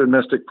gross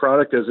domestic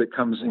product, as it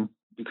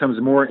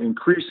becomes more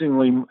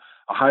increasingly,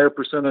 a higher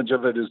percentage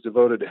of it is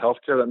devoted to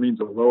healthcare. That means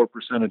a lower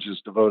percentage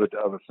is devoted to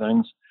other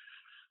things.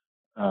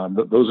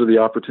 Those are the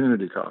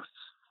opportunity costs.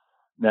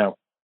 Now,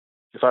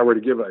 if I were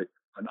to give an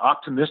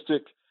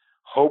optimistic,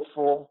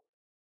 hopeful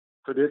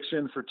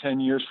prediction for 10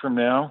 years from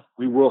now,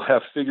 we will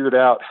have figured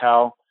out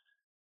how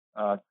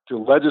to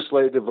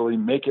legislatively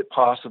make it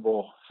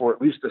possible for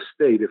at least a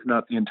state, if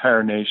not the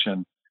entire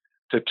nation,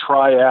 to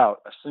try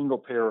out a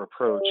single-payer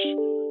approach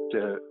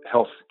to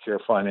healthcare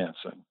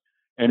financing.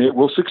 And it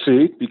will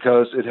succeed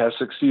because it has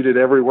succeeded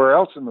everywhere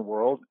else in the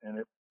world,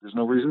 and there's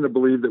no reason to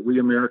believe that we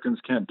Americans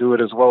can't do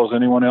it as well as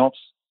anyone else.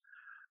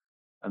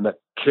 And that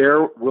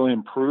care will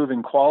improve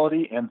in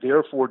quality and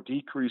therefore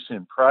decrease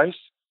in price.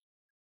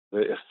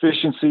 The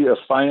efficiency of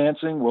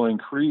financing will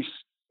increase,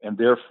 and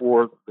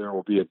therefore there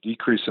will be a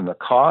decrease in the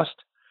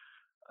cost.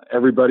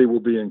 Everybody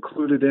will be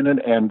included in it,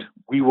 and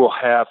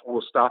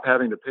we'll stop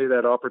having to pay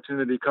that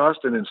opportunity cost,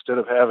 and instead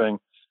of having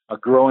a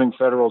growing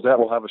federal debt,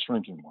 we'll have a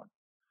shrinking one.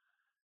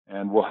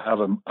 And we'll have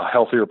a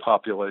healthier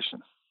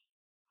population.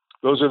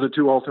 Those are the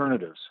two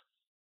alternatives.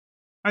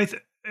 I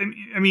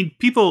mean,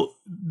 people,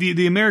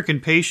 the American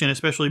patient,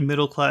 especially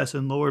middle class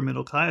and lower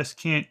middle class,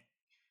 can't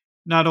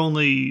not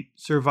only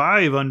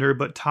survive under,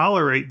 but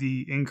tolerate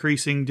the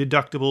increasing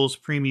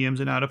deductibles, premiums,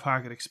 and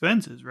out-of-pocket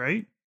expenses,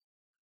 right?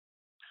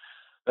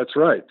 That's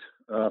right.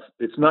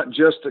 It's not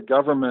just the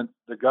government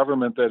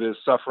that is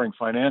suffering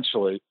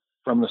financially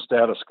from the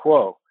status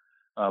quo.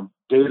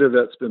 Data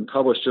that's been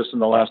published just in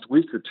the last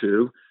week or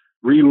two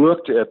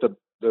re-looked at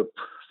the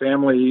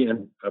family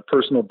and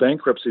personal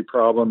bankruptcy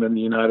problem in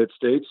the United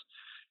States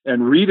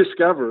and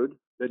rediscovered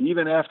that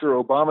even after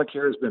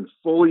Obamacare has been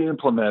fully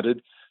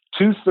implemented,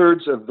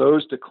 2/3 of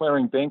those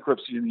declaring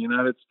bankruptcy in the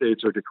United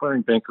States are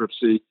declaring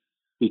bankruptcy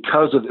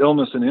because of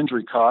illness and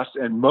injury costs.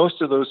 And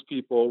most of those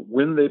people,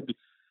 when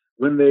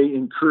they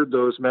incurred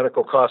those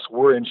medical costs,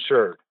 were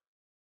insured.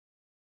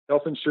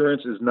 Health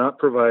insurance is not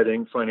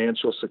providing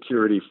financial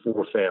security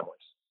for families.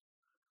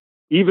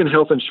 Even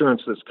health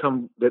insurance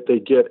that they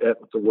get at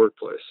the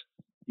workplace,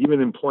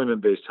 even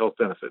employment-based health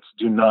benefits,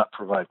 do not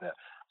provide that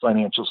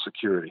financial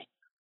security.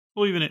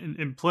 Well, even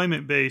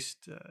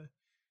employment-based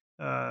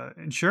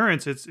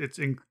insurance,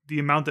 the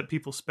amount that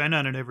people spend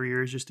on it every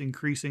year is just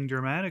increasing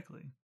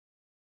dramatically.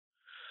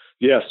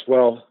 Yes,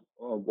 well,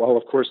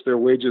 of course, their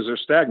wages are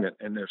stagnant,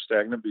 and they're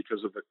stagnant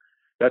because of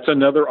that's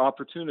another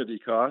opportunity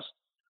cost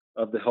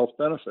of the health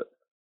benefit,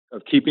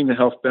 of keeping the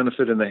health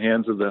benefit in the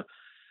hands of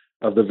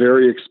the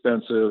very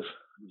expensive,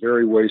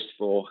 very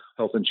wasteful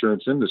health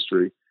insurance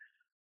industry.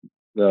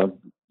 The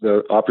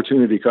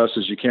opportunity cost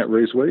is you can't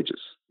raise wages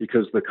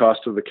because the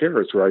cost of the care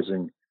is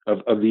rising,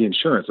 of the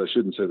insurance. I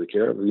shouldn't say the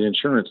care, the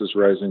insurance is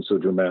rising so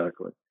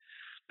dramatically.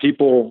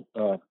 People,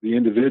 the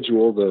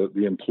individual,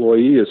 the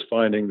employee is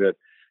finding that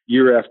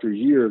year after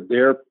year,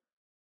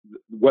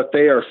 what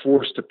they are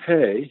forced to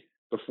pay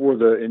before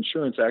the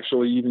insurance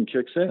actually even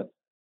kicks in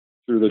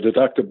through the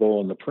deductible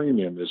and the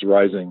premium is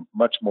rising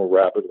much more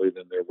rapidly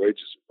than their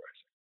wages are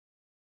rising.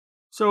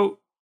 So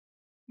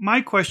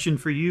my question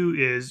for you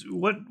is,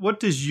 what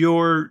does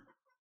your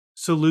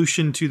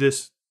solution to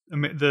this,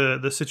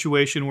 the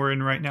situation we're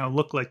in right now,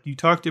 look like? You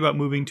talked about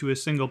moving to a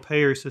single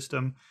payer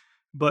system,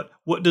 but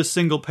what does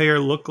single payer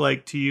look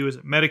like to you? Is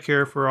it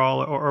Medicare for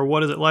all, or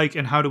what is it like,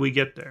 and how do we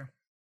get there?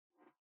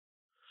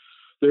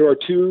 There are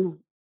two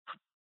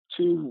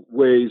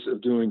ways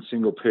of doing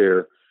single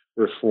payer.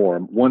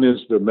 reform. One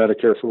is the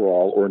Medicare for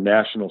All or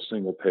national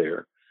single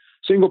payer.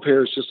 Single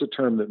payer is just a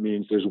term that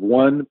means there's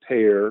one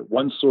payer,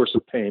 one source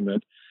of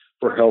payment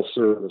for health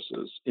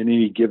services in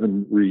any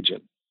given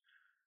region.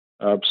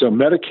 So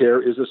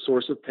Medicare is a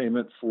source of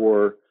payment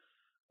for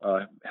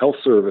health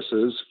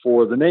services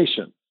for the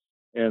nation.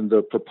 And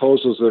the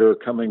proposals that are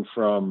coming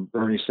from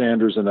Bernie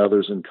Sanders and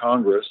others in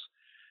Congress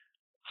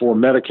for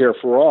Medicare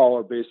for All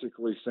are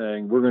basically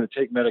saying we're going to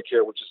take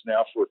Medicare, which is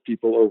now for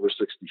people over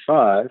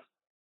 65,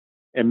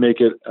 and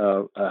make it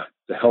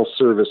the health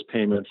service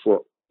payment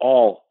for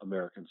all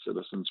American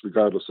citizens,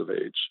 regardless of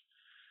age.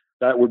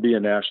 That would be a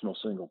national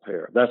single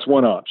payer. That's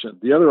one option.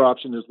 The other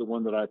option is the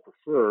one that I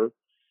prefer,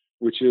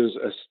 which is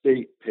a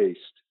state-based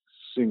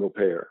single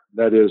payer.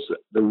 That is,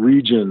 the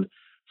region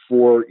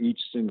for each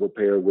single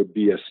payer would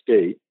be a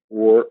state,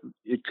 or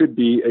it could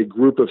be a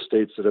group of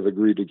states that have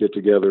agreed to get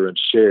together and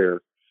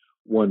share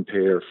one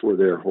payer for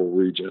their whole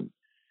region.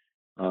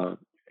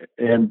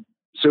 And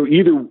so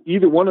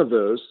either one of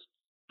those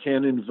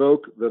can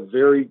invoke the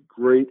very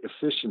great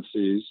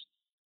efficiencies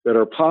that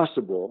are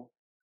possible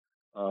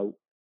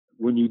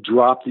when you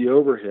drop the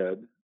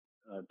overhead,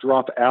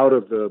 drop out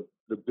of the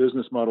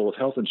business model of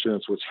health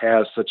insurance, which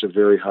has such a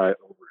very high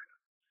overhead.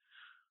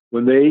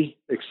 When they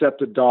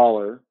accept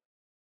 $1,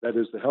 that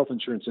is, the health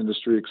insurance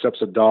industry accepts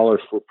 $1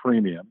 for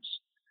premiums,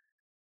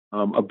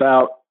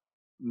 about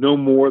no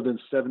more than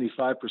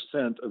 75%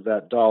 of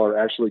that dollar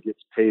actually gets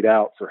paid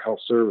out for health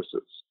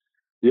services.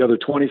 The other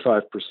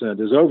 25%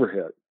 is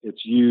overhead.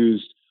 It's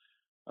used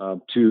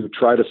to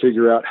try to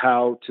figure out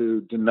how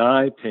to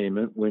deny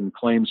payment when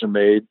claims are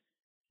made.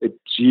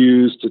 It's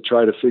used to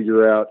try to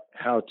figure out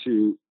how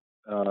to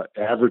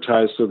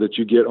advertise so that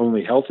you get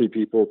only healthy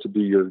people to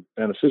be your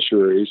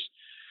beneficiaries.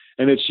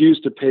 And it's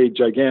used to pay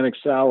gigantic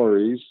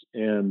salaries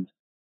and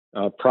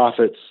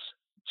profits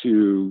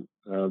to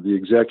the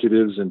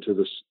executives and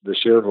to the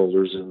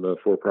shareholders in the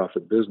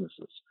for-profit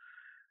businesses.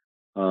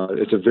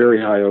 It's a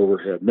very high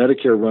overhead.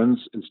 Medicare runs,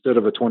 instead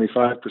of a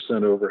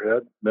 25%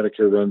 overhead,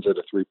 Medicare runs at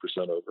a 3%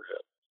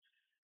 overhead.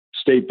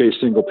 State-based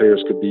single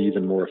payers could be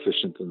even more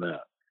efficient than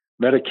that.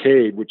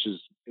 Medicaid, which is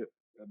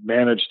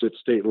managed at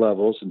state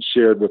levels and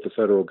shared with the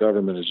federal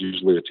government, is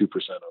usually a 2%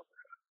 overhead.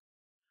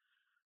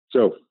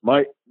 So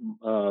my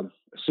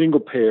single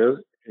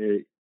payer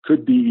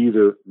could be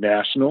either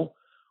national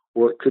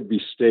or it could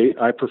be state.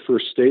 I prefer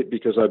state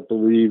because I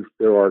believe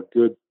there are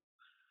good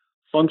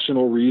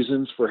functional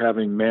reasons for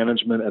having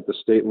management at the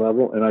state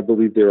level, and I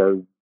believe there are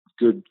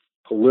good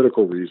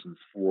political reasons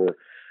for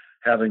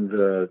having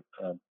the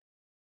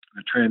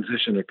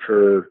transition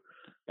occur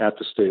at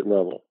the state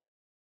level.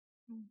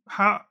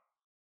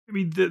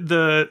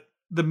 The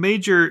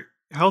major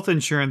health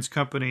insurance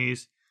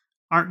companies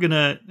aren't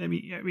gonna.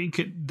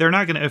 They're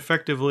not gonna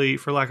effectively,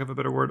 for lack of a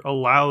better word,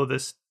 allow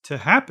this to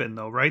happen,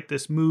 though, right?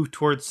 This move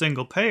towards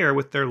single payer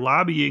with their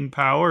lobbying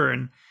power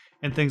and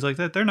things like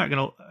that. They're not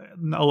gonna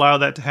allow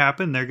that to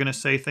happen. They're gonna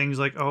say things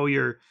like, "Oh,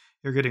 you're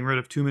getting rid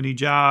of too many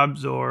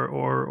jobs,"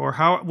 or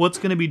how. What's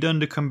going to be done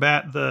to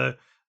combat the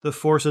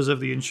forces of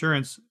the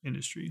insurance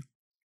industry?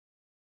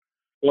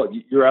 Well,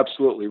 you're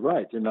absolutely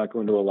right. They're not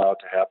going to allow it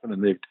to happen,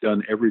 and they've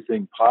done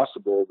everything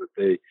possible that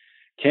they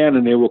can,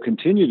 and they will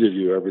continue to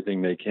do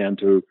everything they can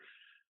to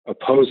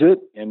oppose it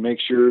and make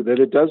sure that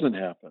it doesn't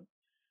happen.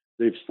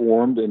 They've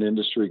formed an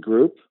industry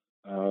group.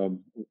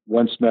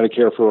 Once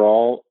Medicare for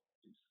All,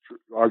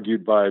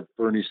 argued by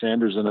Bernie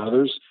Sanders and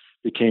others,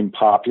 became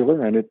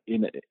popular, and it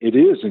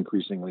is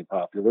increasingly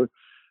popular,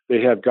 they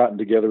have gotten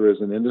together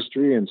as an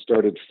industry and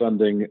started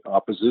funding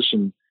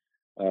opposition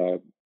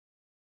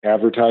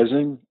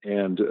advertising,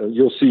 and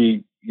you'll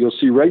see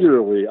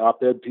regularly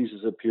op-ed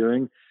pieces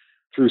appearing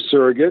through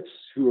surrogates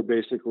who are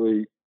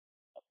basically,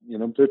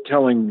 they're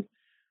telling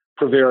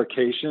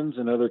prevarications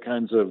and other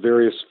kinds of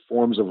various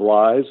forms of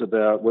lies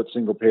about what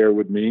single payer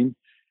would mean,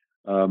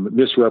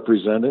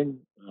 misrepresenting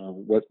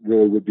what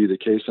really would be the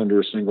case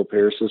under a single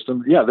payer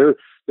system. Yeah,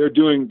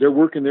 they're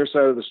working their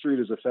side of the street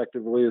as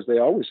effectively as they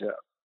always have.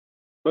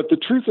 But the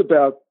truth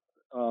about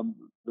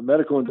the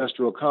medical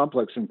industrial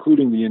complex,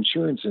 including the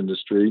insurance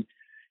industry,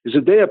 is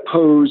that they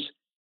oppose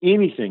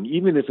anything,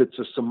 even if it's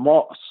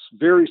a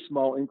very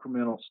small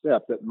incremental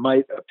step that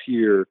might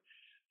appear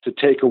to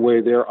take away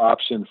their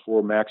option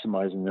for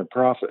maximizing their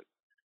profit.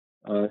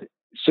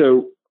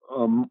 So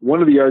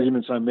one of the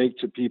arguments I make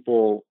to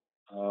people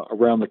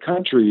around the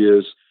country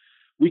is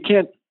we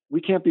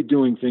can't be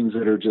doing things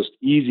that are just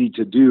easy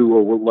to do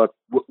or what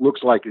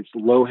looks like it's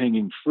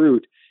low-hanging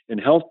fruit in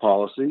health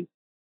policy.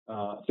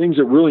 Things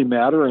that really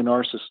matter and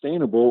are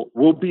sustainable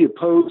will be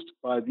opposed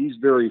by these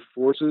very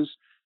forces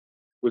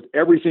with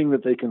everything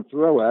that they can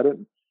throw at it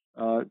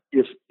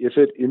if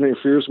it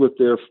interferes with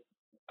their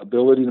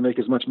ability to make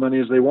as much money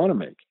as they want to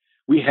make.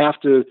 We have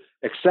to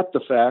accept the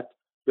fact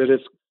that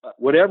it's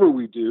whatever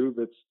we do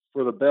that's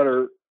for the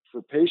better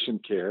for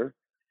patient care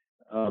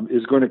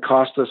is going to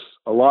cost us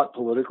a lot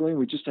politically. And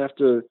we just have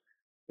to,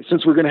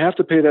 since we're going to have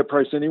to pay that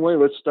price anyway,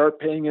 let's start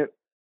paying it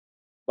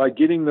by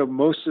getting the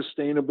most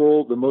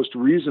sustainable, the most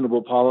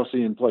reasonable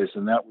policy in place,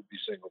 and that would be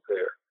single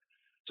payer.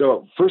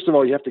 So first of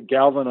all, you have to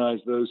galvanize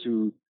those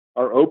who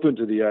are open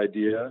to the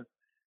idea,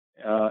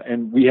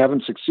 and we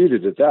haven't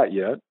succeeded at that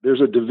yet.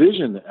 There's a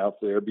division out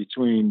there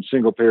between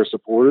single-payer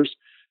supporters,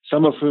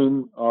 some of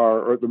whom are,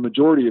 or the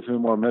majority of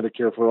whom are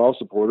Medicare for All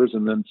supporters,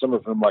 and then some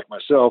of whom, like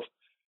myself,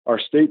 are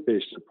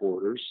state-based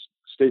supporters,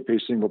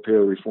 state-based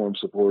single-payer reform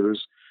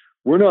supporters.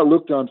 We're not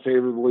looked on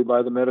favorably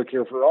by the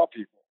Medicare for All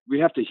people. We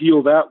have to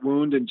heal that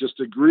wound and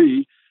just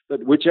agree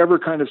that whichever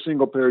kind of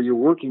single-payer you're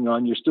working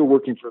on, you're still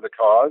working for the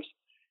cause,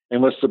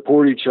 and let's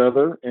support each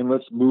other, and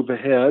let's move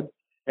ahead,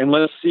 and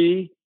let's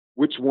see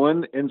which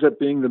one ends up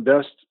being the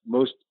best,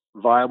 most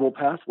viable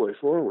pathway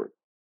forward.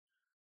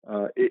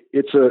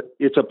 It's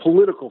a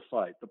political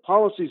fight. The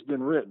policy's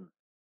been written.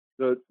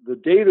 The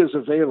data is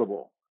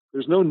available.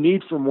 There's no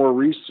need for more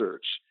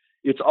research.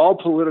 It's all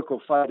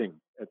political fighting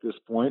at this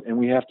point, and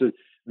we have to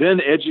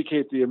then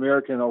educate the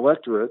American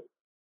electorate.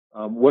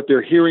 What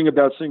they're hearing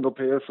about single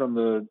payer from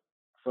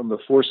the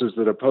forces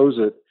that oppose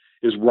it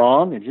is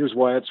wrong, and here's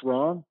why it's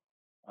wrong.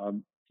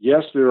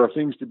 Yes, there are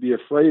things to be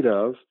afraid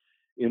of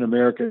in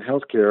American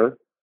healthcare,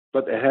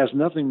 but it has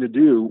nothing to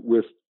do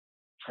with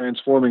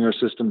transforming our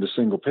system to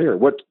single payer.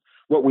 What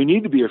we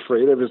need to be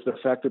afraid of is the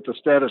fact that the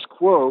status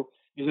quo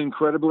is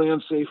incredibly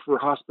unsafe for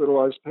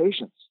hospitalized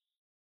patients.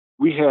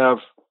 We have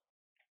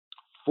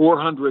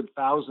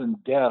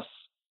 400,000 deaths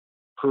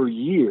per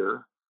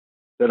year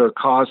that are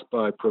caused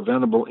by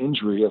preventable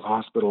injury of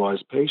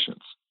hospitalized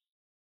patients.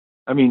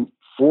 I mean,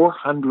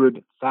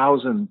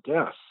 400,000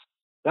 deaths.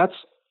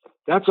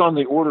 That's on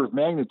the order of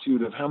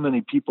magnitude of how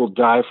many people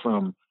die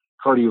from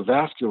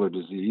cardiovascular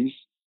disease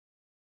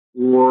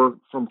or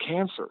from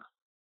cancer.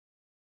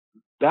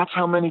 That's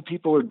how many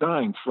people are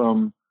dying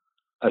from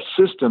a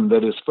system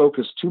that is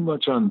focused too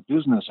much on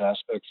business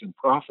aspects and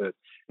profit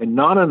and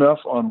not enough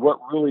on what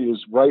really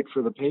is right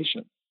for the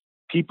patient.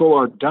 People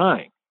are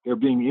dying. They're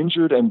being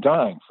injured and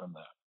dying from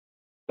that.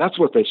 That's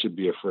what they should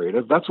be afraid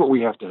of. That's what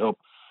we have to help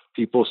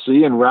people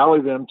see and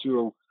rally them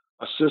to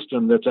a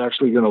system that's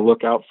actually going to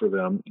look out for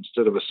them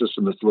instead of a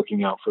system that's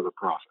looking out for the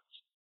profits.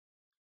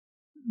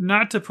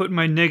 Not to put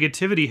my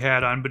negativity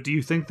hat on, but do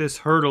you think this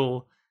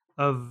hurdle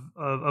of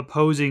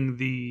opposing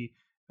the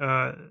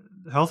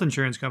health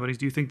insurance companies,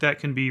 do you think that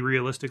can be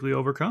realistically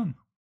overcome?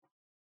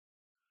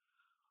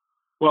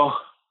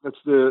 Well, that's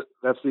the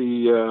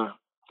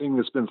thing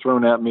that's been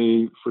thrown at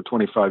me for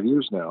 25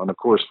 years now. And of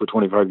course, for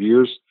 25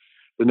 years,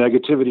 the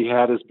negativity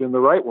hat has been the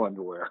right one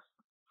to wear.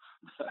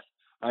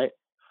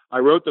 I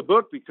wrote the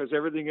book because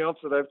everything else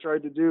that I've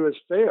tried to do has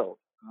failed.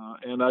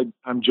 And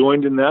I'm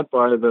joined in that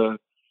by the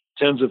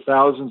tens of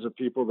thousands of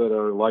people that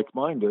are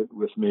like-minded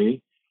with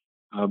me.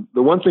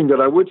 The one thing that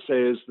I would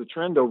say is the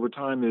trend over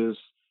time is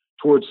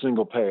towards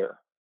single payer.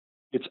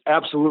 It's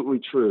absolutely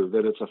true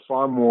that it's a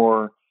far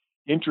more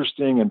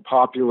interesting and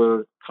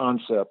popular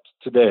concept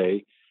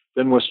today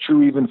than was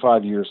true even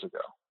 5 years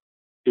ago.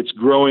 It's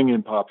growing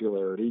in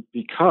popularity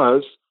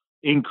because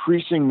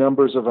increasing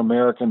numbers of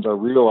Americans are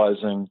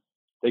realizing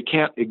they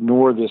can't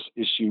ignore this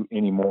issue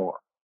anymore.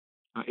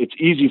 It's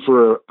easy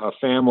for a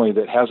family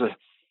that has a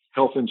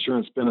health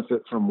insurance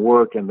benefit from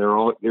work and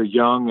they're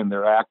young and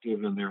they're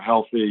active and they're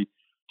healthy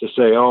to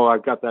say, oh,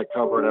 I've got that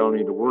covered. I don't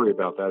need to worry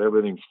about that.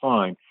 Everything's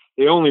fine.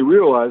 They only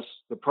realize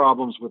the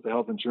problems with the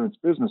health insurance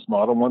business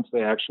model once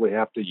they actually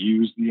have to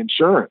use the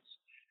insurance,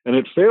 and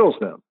it fails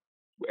them,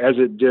 as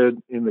it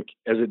did in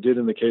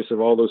the case of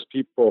all those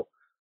people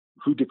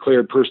who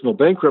declared personal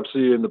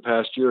bankruptcy in the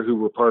past year, who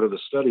were part of the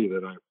study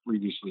that I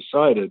previously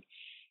cited,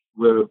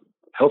 where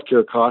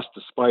healthcare costs,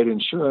 despite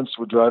insurance,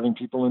 were driving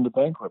people into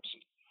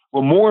bankruptcy.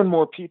 Well, more and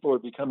more people are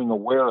becoming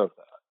aware of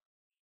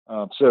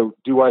that. So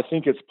do I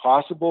think it's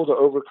possible to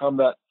overcome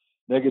that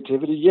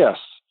negativity? Yes.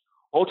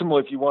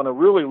 Ultimately, if you want to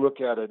really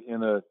look at it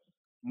in a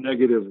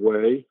negative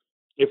way,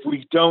 if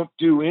we don't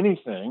do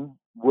anything,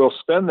 we'll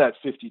spend that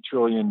 $50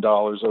 trillion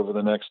over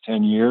the next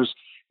 10 years,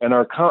 and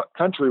our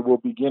country will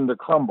begin to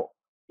crumble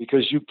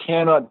because you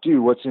cannot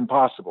do what's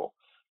impossible.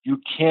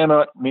 You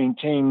cannot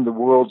maintain the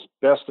world's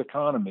best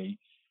economy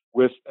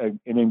with a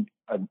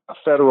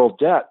federal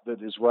debt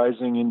that is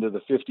rising into the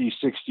 50,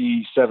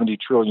 60, $70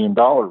 trillion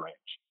range.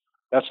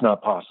 That's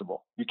not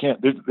possible. You can't.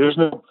 There's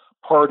no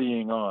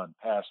partying on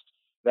past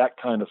that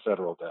kind of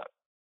federal debt.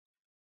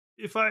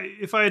 If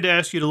I had to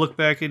ask you to look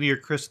back into your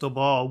crystal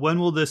ball, when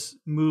will this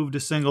move to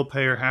single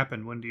payer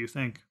happen? When do you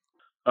think?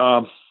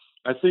 I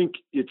think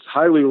it's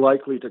highly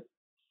likely to,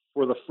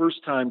 for the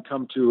first time,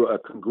 come to a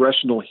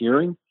congressional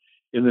hearing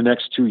in the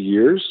next 2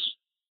 years.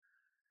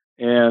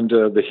 And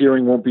the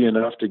hearing won't be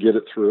enough to get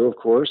it through, of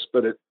course,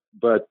 but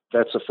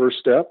that's a first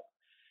step.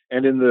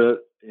 And in the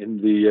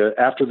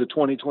after the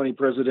 2020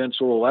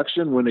 presidential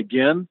election, when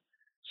again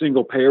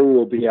single payer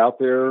will be out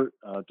there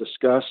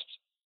discussed,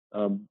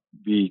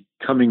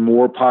 becoming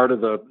more part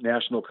of the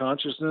national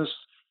consciousness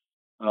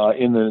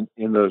in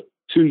the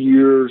 2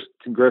 years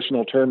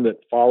congressional term that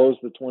follows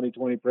the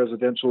 2020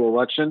 presidential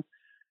election.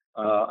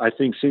 I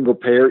think single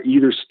payer,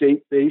 either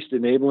state-based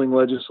enabling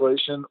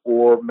legislation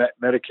or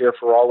Medicare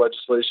for all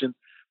legislation,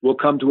 will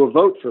come to a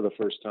vote for the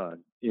first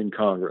time in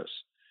Congress.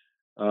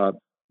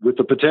 with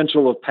the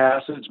potential of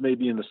passage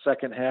maybe in the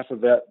second half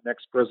of that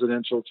next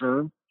presidential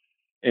term,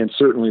 and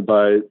certainly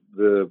by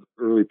the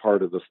early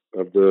part of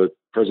the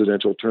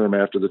presidential term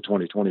after the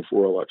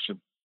 2024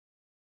 election.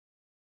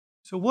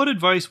 So what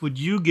advice would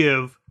you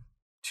give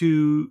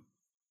to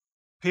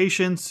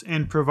patients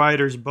and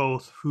providers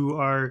both who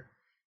are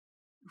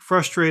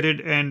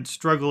frustrated and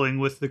struggling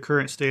with the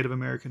current state of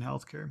American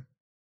healthcare?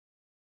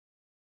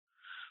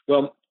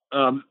 Well,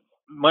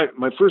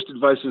 my first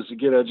advice is to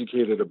get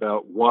educated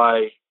about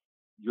why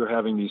you're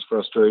having these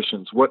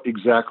frustrations. What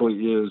exactly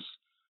is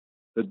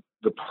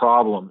the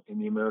problem in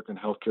the American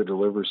healthcare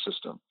delivery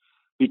system?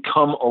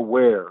 Become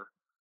aware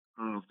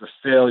of the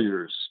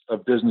failures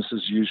of business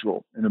as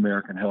usual in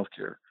American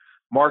healthcare.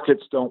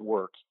 Markets don't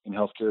work in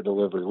healthcare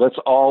delivery. Let's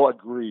all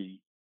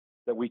agree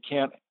that we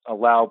can't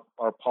allow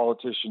our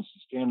politicians to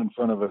stand in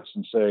front of us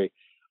and say,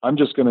 I'm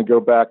just going to go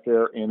back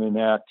there and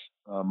enact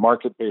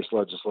market-based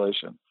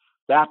legislation.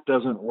 That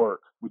doesn't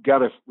work. We've got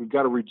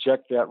to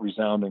reject that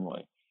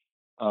resoundingly.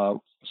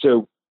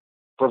 So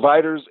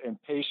providers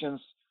and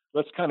patients,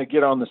 let's kind of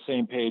get on the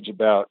same page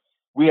about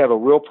we have a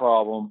real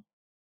problem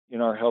in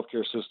our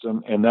healthcare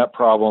system, and that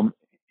problem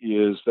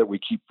is that we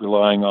keep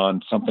relying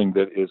on something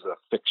that is a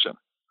fiction,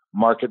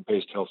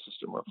 market-based health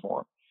system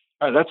reform.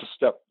 All right, that's a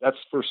step. That's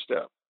the first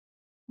step.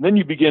 And then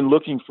you begin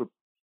looking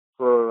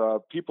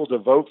for people to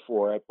vote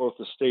for at both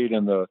the state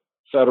and the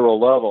federal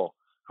level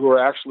who are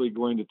actually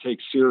going to take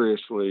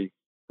seriously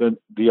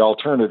the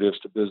alternatives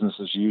to business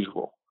as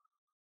usual.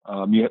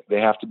 They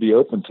have to be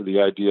open to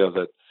the idea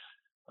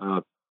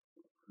that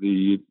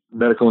the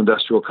medical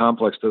industrial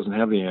complex doesn't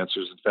have the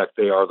answers. In fact,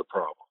 they are the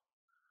problem.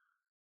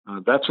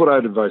 That's what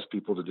I'd advise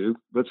people to do.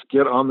 Let's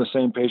get on the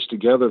same page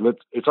together.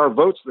 It's our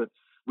votes that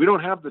we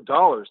don't have the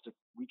dollars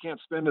we can't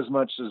spend as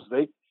much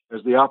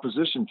as the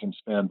opposition can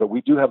spend, but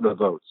we do have the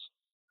votes.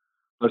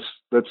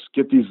 Let's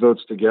get these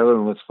votes together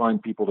and let's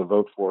find people to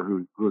vote for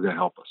who are going to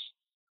help us.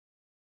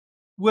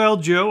 Well,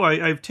 Joe,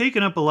 I've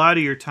taken up a lot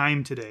of your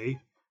time today.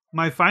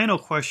 My final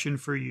question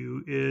for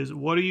you is,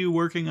 what are you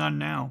working on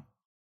now?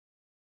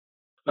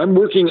 I'm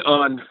working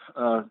on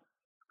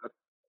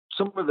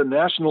some of the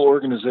national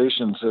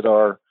organizations that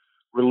are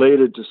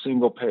related to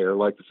single payer,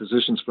 like the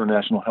Physicians for a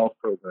National Health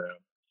Program,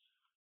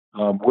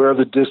 where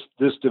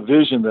this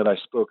division that I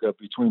spoke of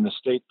between the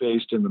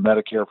state-based and the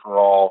Medicare for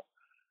All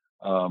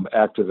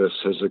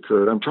activists has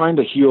occurred. I'm trying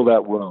to heal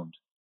that wound.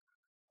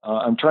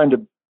 I'm trying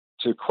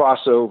to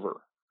cross over.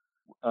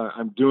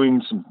 I'm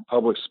doing some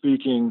public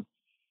speaking.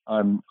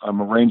 I'm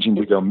arranging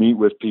to go meet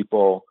with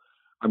people.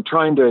 I'm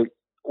trying to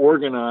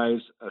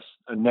organize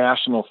a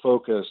national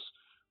focus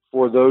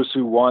for those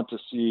who want to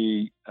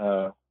see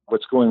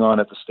what's going on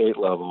at the state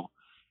level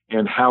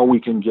and how we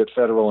can get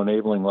federal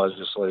enabling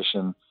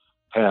legislation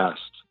passed.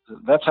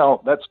 That's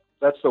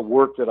the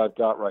work that I've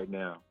got right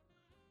now.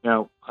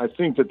 Now, I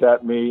think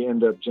that may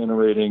end up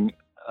generating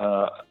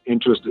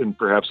interest in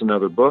perhaps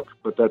another book,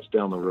 but that's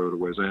down the road a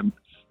ways. I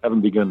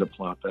haven't begun to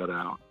plot that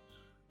out.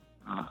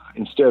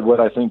 Instead, what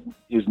I think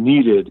is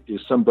needed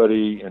is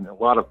somebody and a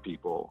lot of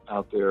people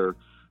out there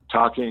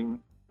talking,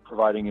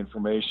 providing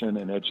information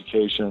and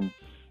education,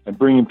 and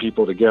bringing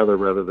people together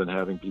rather than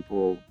having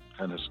people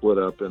kind of split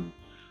up and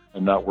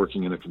not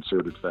working in a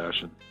concerted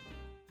fashion.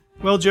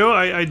 Well, Joe,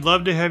 I'd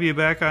love to have you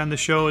back on the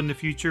show in the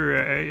future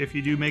if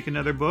you do make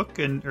another book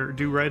or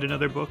do write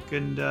another book.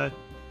 And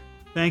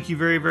thank you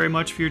very, very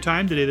much for your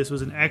time today. This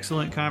was an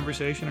excellent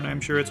conversation, and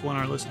I'm sure it's one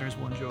our listeners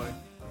will enjoy.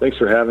 Thanks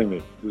for having me.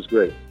 It was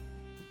great.